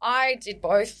 I did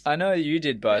both. I know you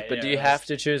did both, but do you have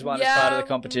to choose one as part of the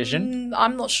competition?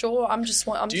 I'm not sure.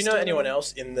 Do you know anyone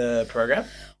else in the program?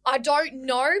 I don't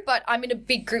know, but I'm in a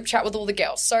big group chat with all the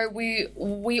girls. So we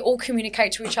all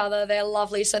communicate to each other. They're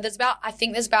lovely. So there's about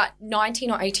 19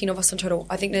 or 18 of us in total.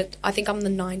 I think I'm the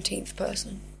 19th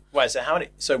person. Wait, so how many?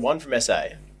 So one from SA.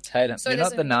 Taydam, you're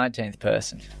not the 19th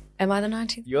person. Am I the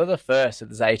 19th? You're the first,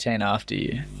 and there's 18 after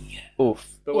you. Oof.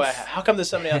 But wait, how come there's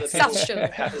so many other people? South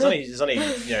Australia. There's only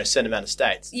a certain amount of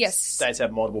states. Yes. States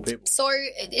have multiple people. So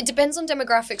it depends on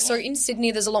demographics. So in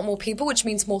Sydney, there's a lot more people, which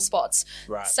means more spots.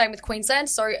 Right. Same with Queensland.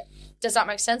 So does that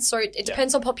make sense? So it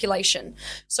depends on population.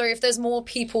 So if there's more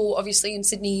people, obviously, in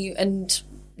Sydney and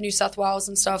New South Wales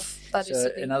and stuff, that is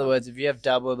Sydney. In other words, if you have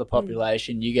double the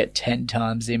population, you get 10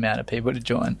 times the amount of people to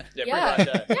join. Yeah,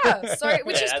 pretty much. Yeah, so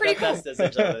which is pretty cool. That's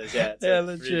legit.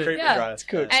 Yeah, it's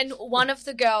good. And one of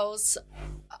the girls,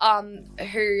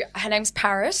 her name's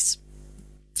Paris,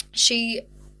 she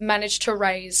managed to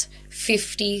raise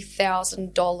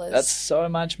 $50,000. That's so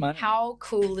much money. How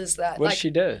cool is that? What did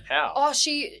she do? How? Oh,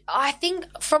 I think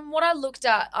from what I looked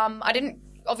at, I didn't,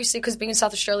 obviously because being in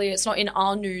South Australia, it's not in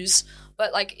our news,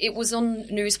 but it was on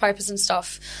newspapers and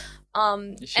stuff.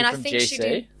 Is she and from I think GC? she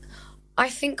did. I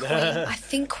think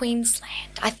Queensland.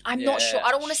 I'm not sure. I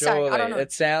don't want to say. I don't know.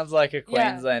 It sounds like a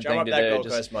Queensland Drum thing up to that do. Gold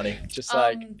Coast money. Just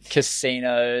like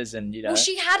casinos and Well,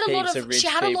 she had a lot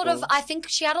of. I think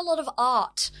she had a lot of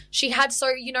art. She had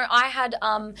I had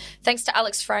thanks to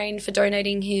Alex Frayne for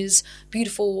donating his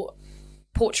beautiful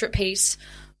portrait piece.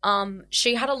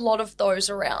 She had a lot of those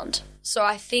around. So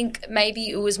I think maybe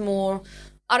it was more.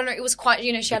 I don't know. It was quite,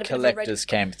 she had a bit of a collectors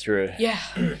came through. Yeah,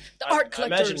 the art collectors.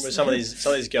 I imagine with some of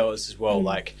these girls as well,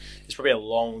 it's probably a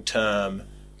long-term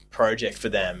project for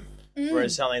them.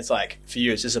 Whereas something that's for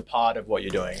you, it's just a part of what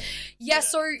you're doing. Yeah,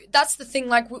 so that's the thing.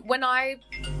 When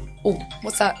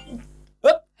what's that?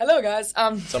 Oh, hello, guys.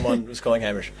 Someone was calling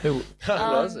Hamish. Who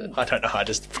was it? I don't know. I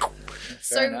just.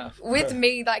 So with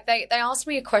me, they asked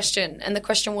me a question, and the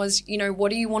question was, what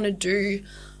do you want to do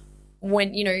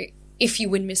when if you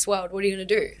win Miss World, what are you going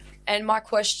to do? And my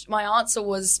answer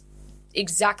was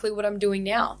exactly what I'm doing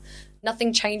now.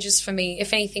 Nothing changes for me.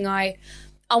 If anything, I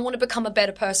want to become a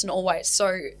better person always.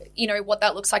 So, what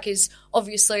that looks like is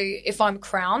obviously if I'm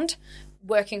crowned,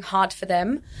 working hard for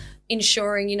them,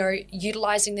 ensuring,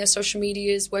 utilizing their social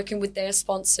medias, working with their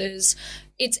sponsors.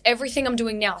 It's everything I'm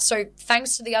doing now. So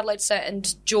thanks to the Adelaide Set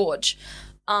and George,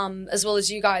 as well as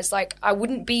you guys, I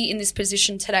wouldn't be in this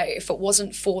position today if it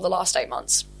wasn't for the last 8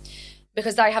 months.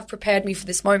 Because they have prepared me for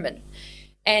this moment.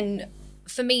 And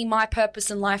for me, my purpose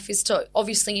in life is to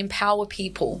obviously empower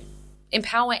people,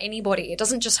 empower anybody. It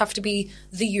doesn't just have to be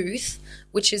the youth,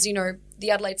 which is,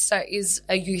 the Adelaide State is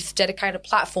a youth-dedicated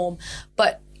platform.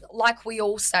 But like we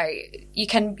all say, you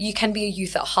can be a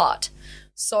youth at heart.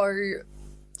 So...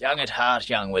 Young at heart,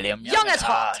 young William. Young at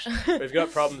heart. We've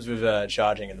got problems with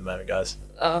charging at the moment, guys.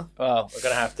 Oh. Well, we're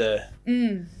going to have to...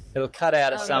 It'll cut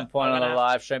out at some point on the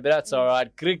live stream, but that's all right.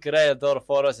 Grigre Adoro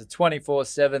Photos at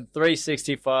 24/7,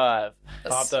 365.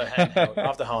 After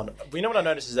hand. You know what I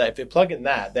noticed is that if you plug in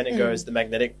that, then it goes, the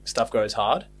magnetic stuff goes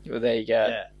hard. Well, there you go.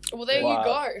 Yeah. Well, there you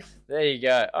go. There you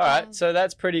go. All right, so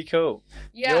that's pretty cool.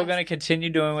 Yeah. You're going to continue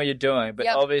doing what you're doing, but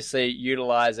obviously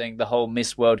utilizing the whole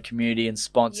Miss World community and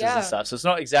sponsors and stuff. So it's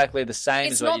not exactly the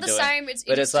same as what you're doing. It's not the same.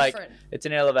 But it's like different. it's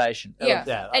an elevation.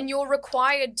 Yeah. And you're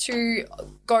required to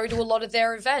go to a lot of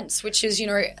their events, which is,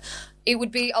 it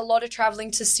would be a lot of traveling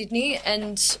to Sydney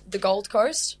and the Gold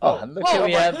Coast. Oh, look who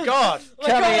we have. God.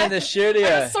 Coming in the studio.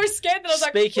 I was so scared that I was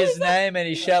like, Speak his name and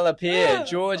he shall appear.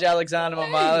 George Alexander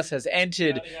Mamalis has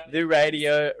entered the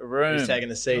radio room. He's taking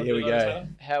the seat. Here we go.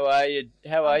 How are you?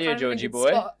 How are you, Georgie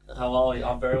boy? How are you?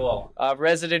 I'm very well.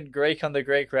 Resident Greek on the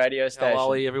Greek radio station.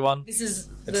 How are you, everyone? This is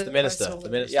It's the minister. The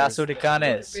minister.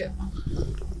 Yasudikanes.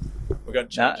 We've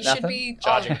got should be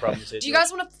charging problems here. Do you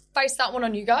guys want to face that one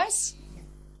on you guys?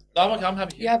 No, I'm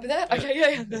happy. You happy with that? Okay,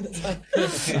 yeah. No, that's fine.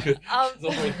 Do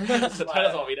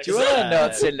you want to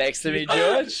not sit next to me,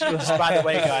 George? By the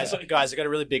way, guys, I got a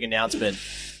really big announcement.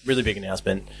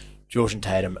 George and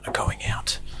Taydam are going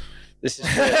out. This is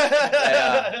true.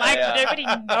 Nobody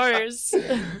knows.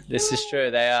 This is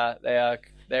true.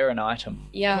 They're an item.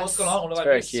 Yeah. What's going on? It's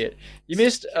very cute. You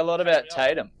missed a lot about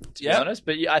Taydam, to be honest,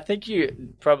 but I think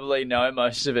you probably know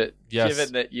most of it,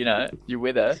 given that, you're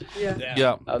with her.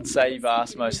 Yeah. I'd say you've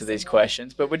asked most of these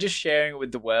questions, but we're just sharing it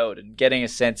with the world and getting a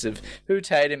sense of who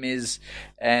Taydam is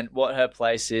and what her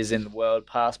place is in the world,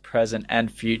 past, present,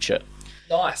 and future.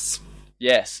 Nice.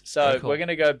 Yes. So Very cool. we're going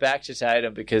to go back to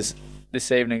Taydam because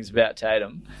this evening's about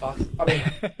Taydam. Fuck. I mean,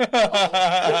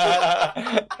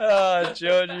 Oh,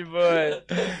 Georgie boy.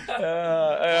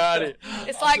 Alrighty.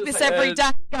 It's like this every day.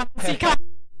 I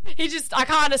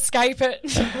can't escape it.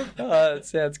 Oh, that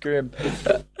sounds grim.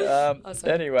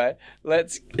 Anyway,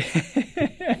 let's...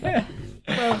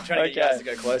 I'm trying to get you guys to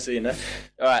go closer,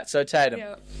 All right, so Taydam.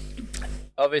 Yeah.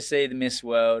 Obviously, the Miss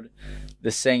World,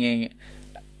 the singing.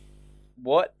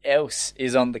 What else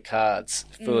is on the cards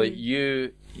for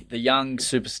you, the young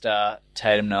superstar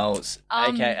Taydam Knowles,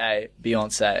 a.k.a.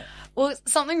 Beyonce? Well,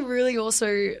 something really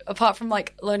also, apart from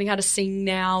like learning how to sing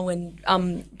now and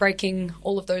breaking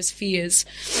all of those fears,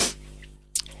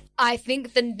 I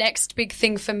think the next big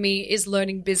thing for me is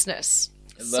learning business.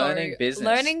 Learning business.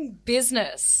 Learning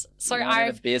business. So learning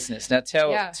a business. Now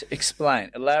explain,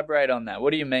 elaborate on that.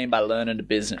 What do you mean by learning a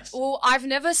business? Well, I've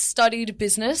never studied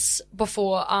business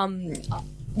before.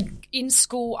 In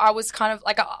school, I was kind of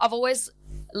like, I've always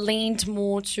leaned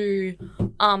more to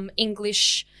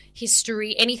English,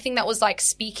 history, anything that was like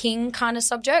speaking kind of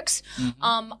subjects.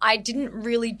 I didn't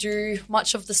really do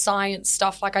much of the science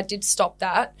stuff. Like I did stop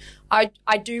that. I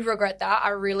do regret that.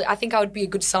 I think I would be a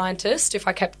good scientist if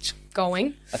I kept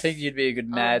going. I think you'd be a good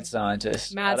mad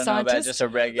scientist. Mad I don't scientist? know about just a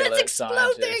regular Let's explode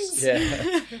scientist.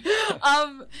 things.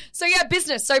 Yeah. So yeah,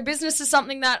 business. So business is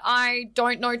something that I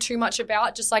don't know too much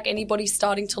about, just like anybody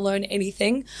starting to learn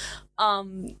anything.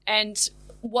 And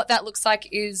what that looks like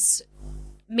is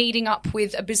meeting up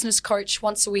with a business coach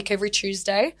once a week every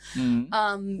Tuesday,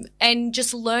 and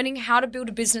just learning how to build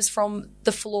a business from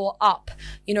the floor up.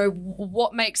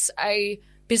 What makes a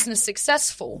business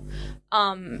successful.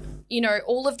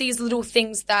 All of these little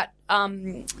things that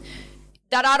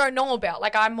that I don't know about.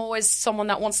 Like I'm always someone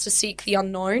that wants to seek the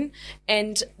unknown,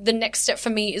 and the next step for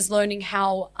me is learning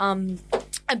how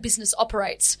a business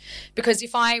operates. Because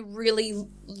if I really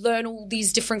learn all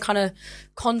these different kind of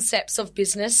concepts of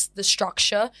business, the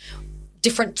structure,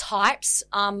 different types,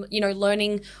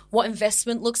 learning what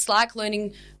investment looks like,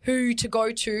 learning who to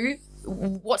go to,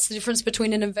 what's the difference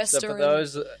between an investor So for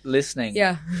those listening,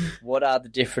 what are the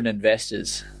different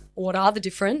investors? What are the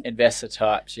different investor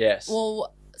types? Yes.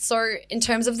 Well, so in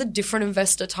terms of the different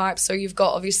investor types, so you've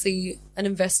got obviously an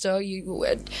investor.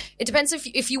 It depends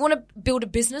if you want to build a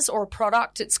business or a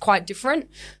product, it's quite different.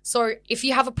 So if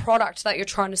you have a product that you're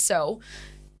trying to sell,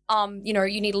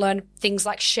 you need to learn things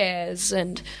like shares,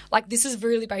 and like this is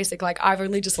really basic. Like I've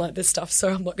only just learned this stuff, so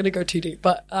I'm not going to go too deep.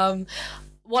 But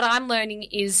what I'm learning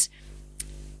is,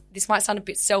 this might sound a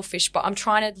bit selfish, but I'm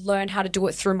trying to learn how to do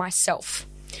it through myself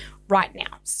right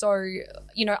now. So,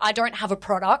 I don't have a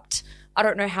product. I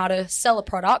don't know how to sell a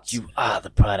product. You are the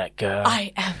product, girl.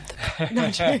 I am the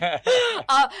product.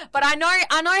 But I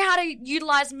know how to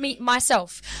utilize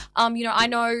myself. I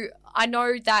know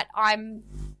that I'm,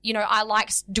 I like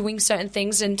doing certain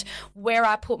things, and where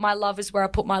I put my love is where I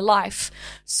put my life.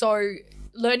 So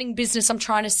learning business, I'm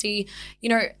trying to see,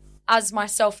 as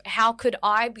myself, how could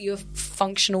I be a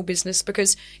functional business?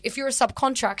 Because if you're a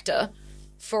subcontractor,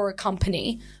 for a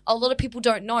company. A lot of people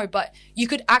don't know, but you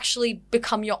could actually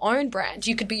become your own brand.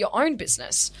 You could be your own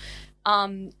business.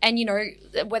 And, you know,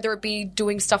 whether it be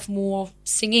doing stuff more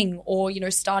singing or, you know,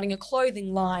 starting a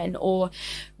clothing line or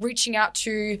reaching out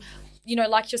to, you know,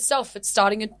 like yourself, it's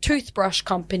starting a toothbrush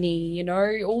company, you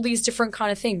know, all these different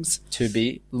kind of things. To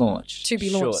be launched.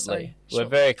 Shortly. Sorry. We're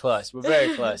very close. We're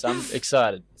very close. I'm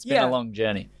excited. It's been a long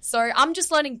journey. So I'm just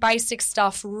learning basic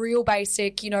stuff, real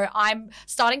basic. You know, I'm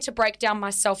starting to break down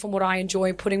myself and what I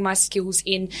enjoy, putting my skills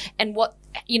in and what,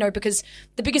 you know, because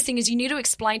the biggest thing is you need to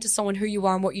explain to someone who you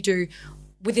are and what you do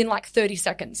within like 30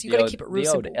 seconds. You've got to keep it real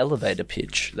simple. The old elevator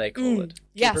pitch, they call it.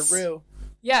 Yes. Keep it real.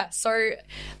 Yeah. So,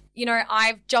 you know,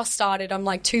 I've just started. I'm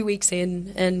like 2 weeks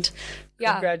in and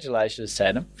yeah. Congratulations,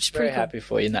 Taydam. Very cool. happy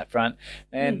for you in that front.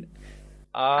 And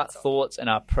our thoughts and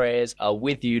our prayers are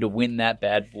with you to win that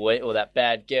bad boy or that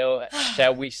bad girl,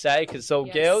 shall we say, because it's all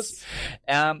girls.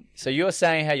 So you're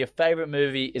saying how your favourite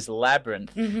movie is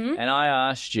Labyrinth. And I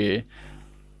asked you,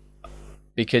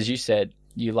 because you said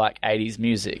you like 80s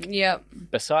music. Yep.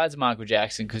 Besides Michael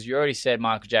Jackson, because you already said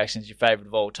Michael Jackson's your favourite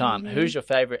of all time, who's your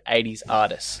favourite 80s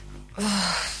artist?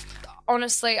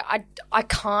 Honestly, I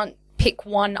can't pick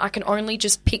one. I can only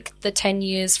just pick the 10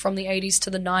 years from the 80s to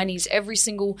the 90s.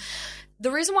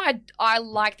 The reason why I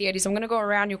like the 80s, I'm going to go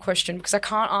around your question because I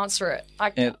can't answer it.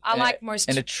 I like most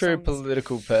in a true songs.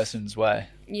 political person's way.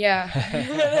 Yeah.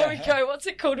 There we go. What's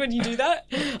it called when you do that?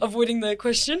 Avoiding the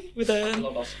question with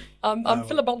a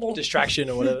filibustering. Distraction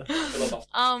or whatever.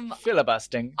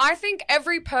 Filibustering. I think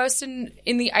every person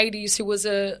in the 80s who was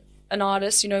an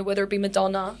artist, you know, whether it be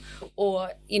Madonna or,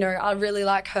 you know, I really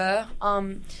like her.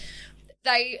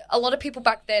 A lot of people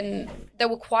back then, they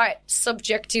were quite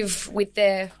subjective with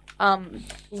their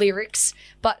lyrics,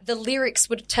 but the lyrics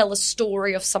would tell a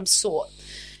story of some sort.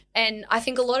 And I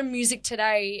think a lot of music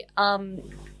today,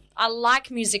 I like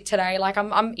music today. Like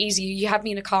I'm easy. You have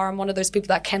me in a car, I'm one of those people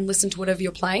that can listen to whatever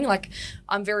you're playing. Like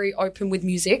I'm very open with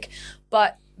music.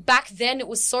 But back then it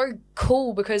was so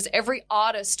cool because every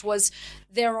artist was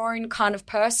their own kind of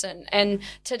person. And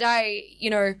today, you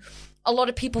know, a lot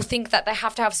of people think that they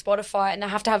have to have Spotify and they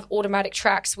have to have automatic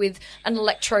tracks with an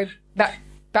electro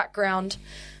background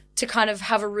to kind of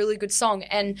have a really good song.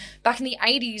 And back in the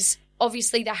 80s,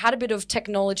 obviously they had a bit of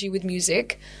technology with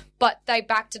music, but they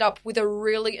backed it up with a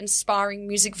really inspiring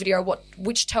music video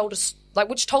which told a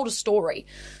story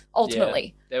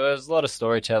ultimately. Yeah, there was a lot of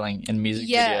storytelling in music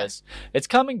videos. It's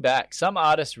coming back. Some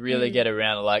artists really get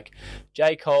around it. Like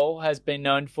J. Cole has been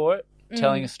known for it,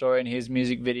 telling a story in his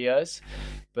music videos.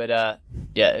 But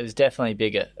it was definitely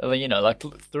bigger. You know, like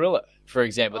Thriller, for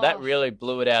example, that really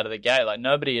blew it out of the gate. Like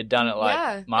nobody had done it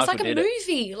like Michael did. It's like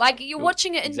a movie. Like you're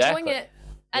watching it, enjoying it.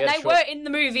 And they were in the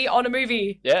movie on a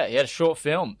movie. Yeah, he had a short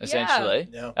film, essentially,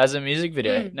 as a music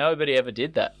video. Nobody ever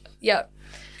did that. Yeah.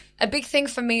 A big thing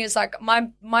for me is like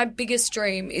my biggest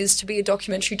dream is to be a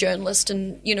documentary journalist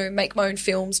and, you know, make my own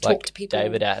films, talk to people.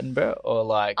 David Attenborough or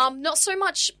like... Not so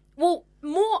much... Well,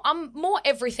 more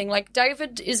everything. Like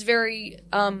David is very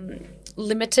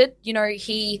limited. You know,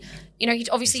 he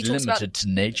obviously talks about limited to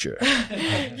nature.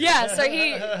 Yeah, so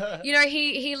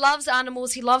he loves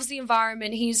animals. He loves the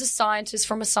environment. He's a scientist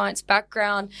from a science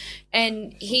background,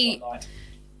 and he,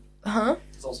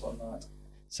 It's also at night.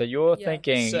 So you're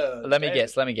thinking, let me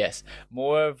guess,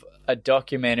 more of a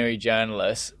documentary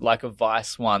journalist, like a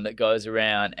Vice one that goes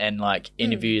around and like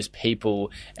interviews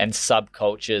people and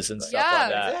subcultures and stuff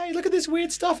like that. Hey, look at this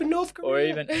weird stuff in North Korea. Or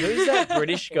even, who's that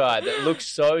British guy that looks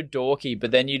so dorky,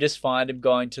 but then you just find him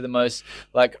going to the most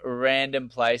like random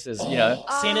places, you know?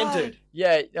 CNN dude.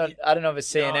 Yeah, I don't know if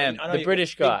it's CNN. No, the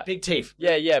British guy. Big teeth.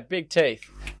 Yeah, big teeth.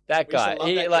 That guy.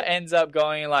 He like ends up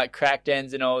going in like crack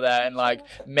dens and all that and like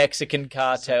Mexican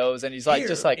cartels and he's like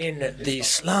just like in the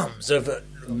slums of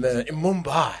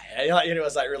Mumbai. And, you know,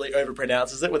 it's like really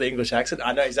overpronounces it with the English accent.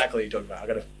 I know exactly what you're talking about.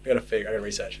 I gotta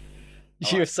research.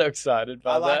 You're so excited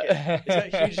by I like that.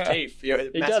 it. He's got huge teeth.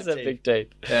 He does have big teeth.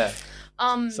 Yeah.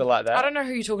 So like that. I don't know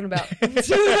who you're talking about. I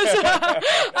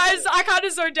kind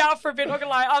of zoned out for a bit. Not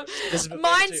gonna lie. This is before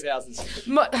mine's the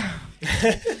 2000s.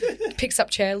 picks up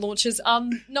chair launches.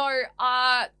 More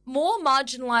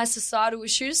marginalised societal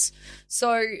issues.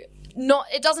 So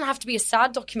it doesn't have to be a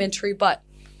sad documentary, but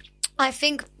I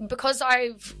think because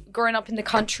I've grown up in the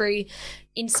country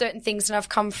in certain things and I've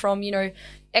come from, you know,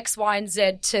 X, Y, and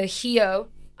Z to here,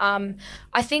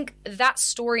 I think that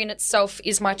story in itself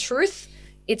is my truth.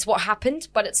 It's what happened,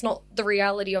 but it's not the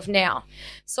reality of now.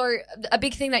 So a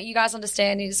big thing that you guys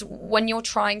understand is when you're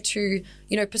trying to,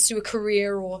 you know, pursue a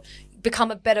career or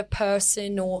become a better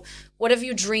person or whatever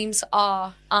your dreams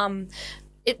are,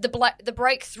 the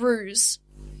breakthroughs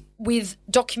with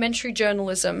documentary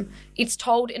journalism, it's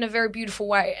told in a very beautiful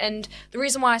way. And the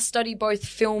reason why I study both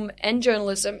film and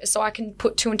journalism is so I can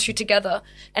put two and two together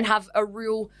and have a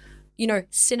real,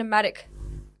 cinematic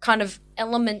kind of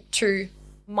element to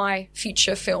my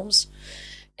future films.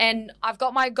 And I've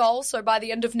got my goal, so by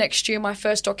the end of next year, my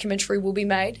first documentary will be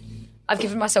made. I've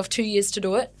given myself 2 years to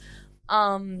do it.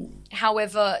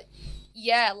 However,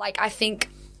 I think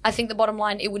the bottom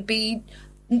line, it'd be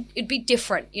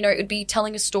different. It'd be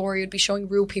telling a story. It'd be showing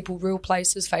real people, real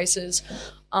places, faces.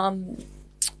 Being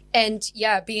at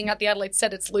the Adelaide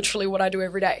set, it's literally what I do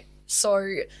every day.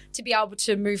 So to be able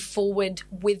to move forward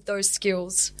with those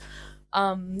skills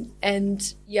kind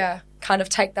of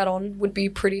take that on would be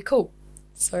pretty cool.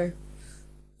 So,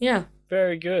 yeah.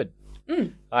 Very good.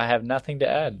 I have nothing to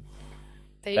add.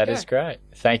 That is great.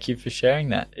 Thank you for sharing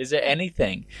that. Is there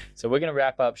anything, so we're going to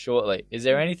wrap up shortly, is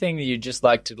there anything that you'd just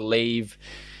like to leave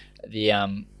the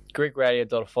Greek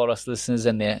Radio.Photos listeners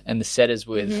and the setters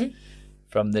with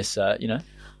from this,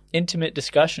 intimate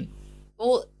discussion?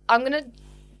 Well, I'm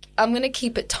gonna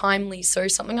keep it timely. So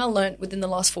something I learned within the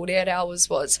last 48 hours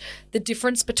was the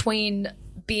difference between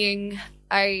being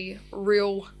a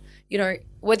real,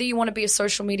 whether you want to be a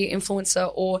social media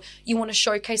influencer or you want to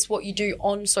showcase what you do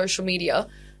on social media,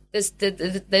 there's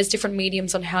different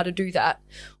mediums on how to do that.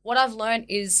 What I've learned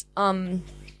is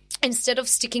instead of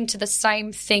sticking to the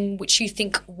same thing which you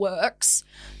think works,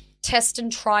 test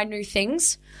and try new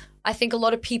things. I think a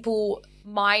lot of people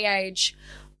my age,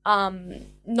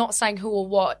 not saying who or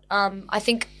what, I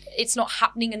think it's not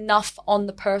happening enough on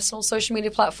the personal social media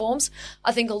platforms.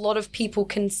 I think a lot of people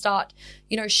can start,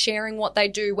 sharing what they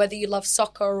do, whether you love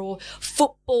soccer or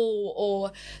football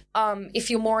or if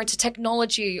you're more into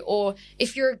technology or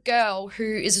if you're a girl who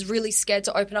is really scared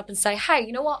to open up and say, hey,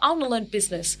 you know what, I want to learn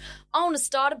business. I want to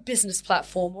start a business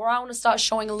platform or I want to start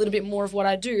showing a little bit more of what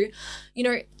I do.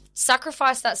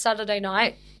 Sacrifice that Saturday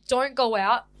night. Don't go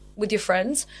out with your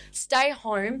friends. Stay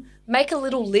home. Make a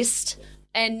little list.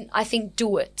 And I think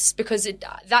do it because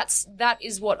that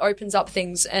is what opens up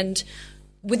things. And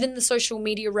within the social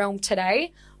media realm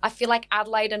today, I feel like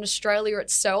Adelaide and Australia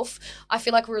itself, I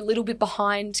feel like we're a little bit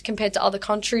behind compared to other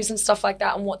countries and stuff like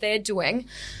that and what they're doing.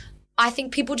 I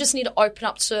think people just need to open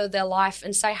up to their life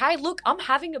and say, hey, look, I'm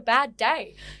having a bad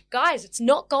day. Guys, it's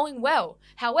not going well.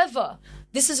 However,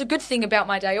 this is a good thing about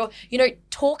my day. Or,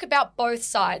 talk about both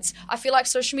sides. I feel like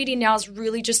social media now is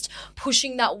really just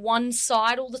pushing that one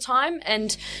side all the time.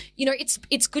 And,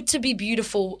 it's good to be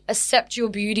beautiful, accept your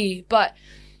beauty, but,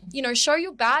 show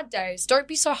your bad days. Don't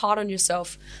be so hard on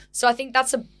yourself. So I think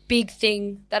that's a big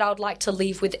thing that I would like to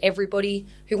leave with everybody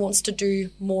who wants to do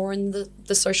more in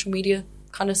the social media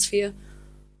kind of sphere.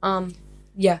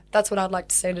 That's what I'd like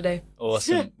to say today.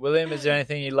 Awesome. William, is there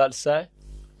anything you'd like to say?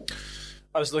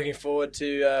 I was looking forward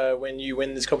to when you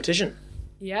win this competition.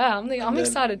 Yeah, I'm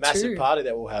excited too. Massive party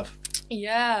that we'll have.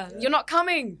 Yeah. You're not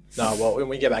coming. No, well, when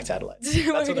we get back to Adelaide.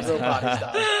 That's when the real party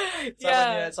starts.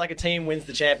 It's like a team wins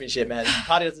the championship, man. The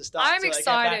party doesn't start I'm until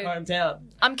excited. they get back hometown.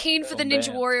 I'm keen for the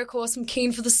Ninja Warrior course. I'm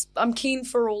keen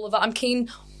for all of it. I'm keen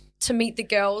to meet the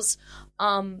girls.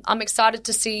 I'm excited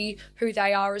to see who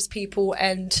they are as people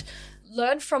and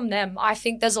learn from them. I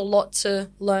think there's a lot to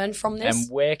learn from this.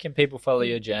 And where can people follow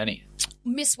your journey?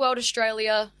 Miss World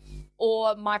Australia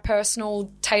or my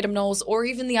personal Taydam Knowles or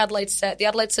even the Adelaide set. The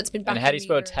Adelaide set's been back. And how do you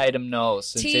spell Taydam Knowles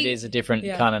since it is a different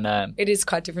kind of name? It is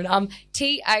quite different. Taydam.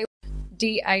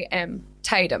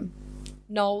 Taydam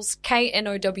Knowles,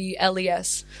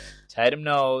 Knowles. Taydam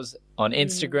Knowles on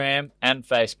Instagram and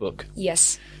Facebook.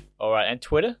 Yes. All right, and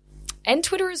Twitter? And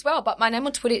Twitter as well, but my name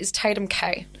on Twitter is Taydam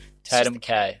K. Taydam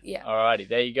K. Yeah. All righty,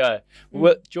 there you go.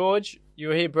 Well, George, you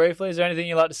were here briefly. Is there anything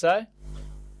you'd like to say?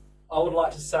 I would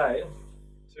like to say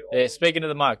speaking to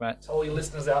the mic, mate. To all your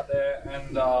listeners out there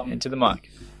and into the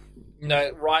mic.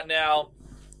 Right now,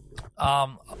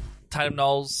 Taydam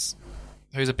Knowles,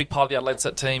 who's a big part of the Adelaide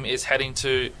set team, is heading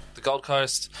to the Gold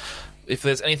Coast. If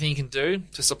there's anything you can do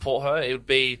to support her, it would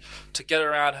be to get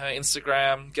around her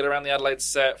Instagram, get around the Adelaide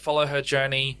set, follow her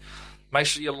journey, make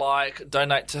sure you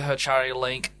donate to her charity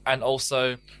link, and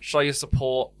also show your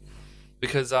support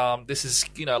because this is,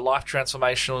 life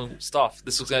transformational stuff.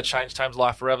 This is going to change Taydam's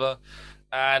life forever,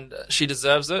 and she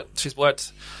deserves it. She's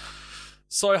worked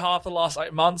so hard for the last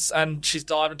 8 months, and she's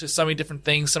dived into so many different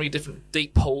things, so many different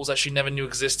deep pools that she never knew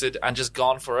existed, and just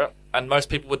gone for it. And most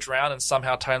people would drown, and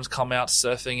somehow Taydam's come out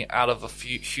surfing out of a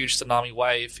huge tsunami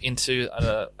wave into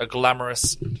a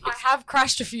glamorous... I have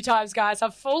crashed a few times, guys.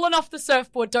 I've fallen off the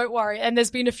surfboard, don't worry, and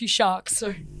there's been a few sharks,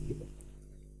 so...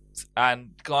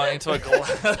 And going into a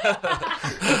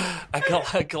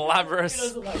glamorous... He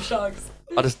doesn't like sharks.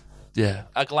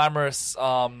 A glamorous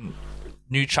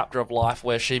new chapter of life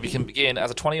where she can begin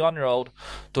as a 21-year-old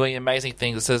doing amazing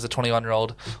things instead of a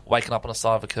 21-year-old waking up on the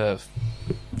side of a curve.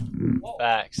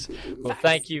 Facts. Well,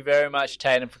 thank you very much,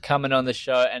 Taydam, for coming on the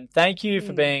show, and thank you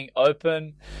for being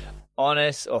open,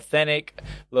 honest, authentic.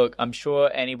 Look, I'm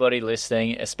sure anybody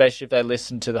listening, especially if they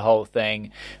listened to the whole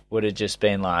thing, would have just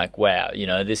been like, wow, you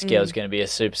know, this girl's going to be a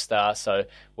superstar. So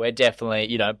we're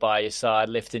definitely, you know, by your side,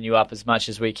 lifting you up as much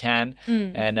as we can.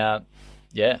 And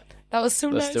yeah. That was so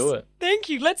nice. Let's do it. Thank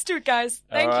you. Let's do it, guys.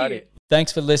 Thank you.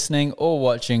 Thanks for listening or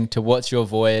watching to What's Your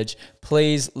Voyage.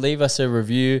 Please leave us a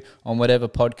review on whatever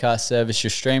podcast service you're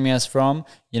streaming us from.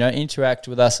 You know, interact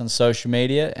with us on social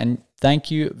media, and thank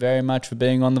you very much for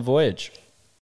being on the voyage.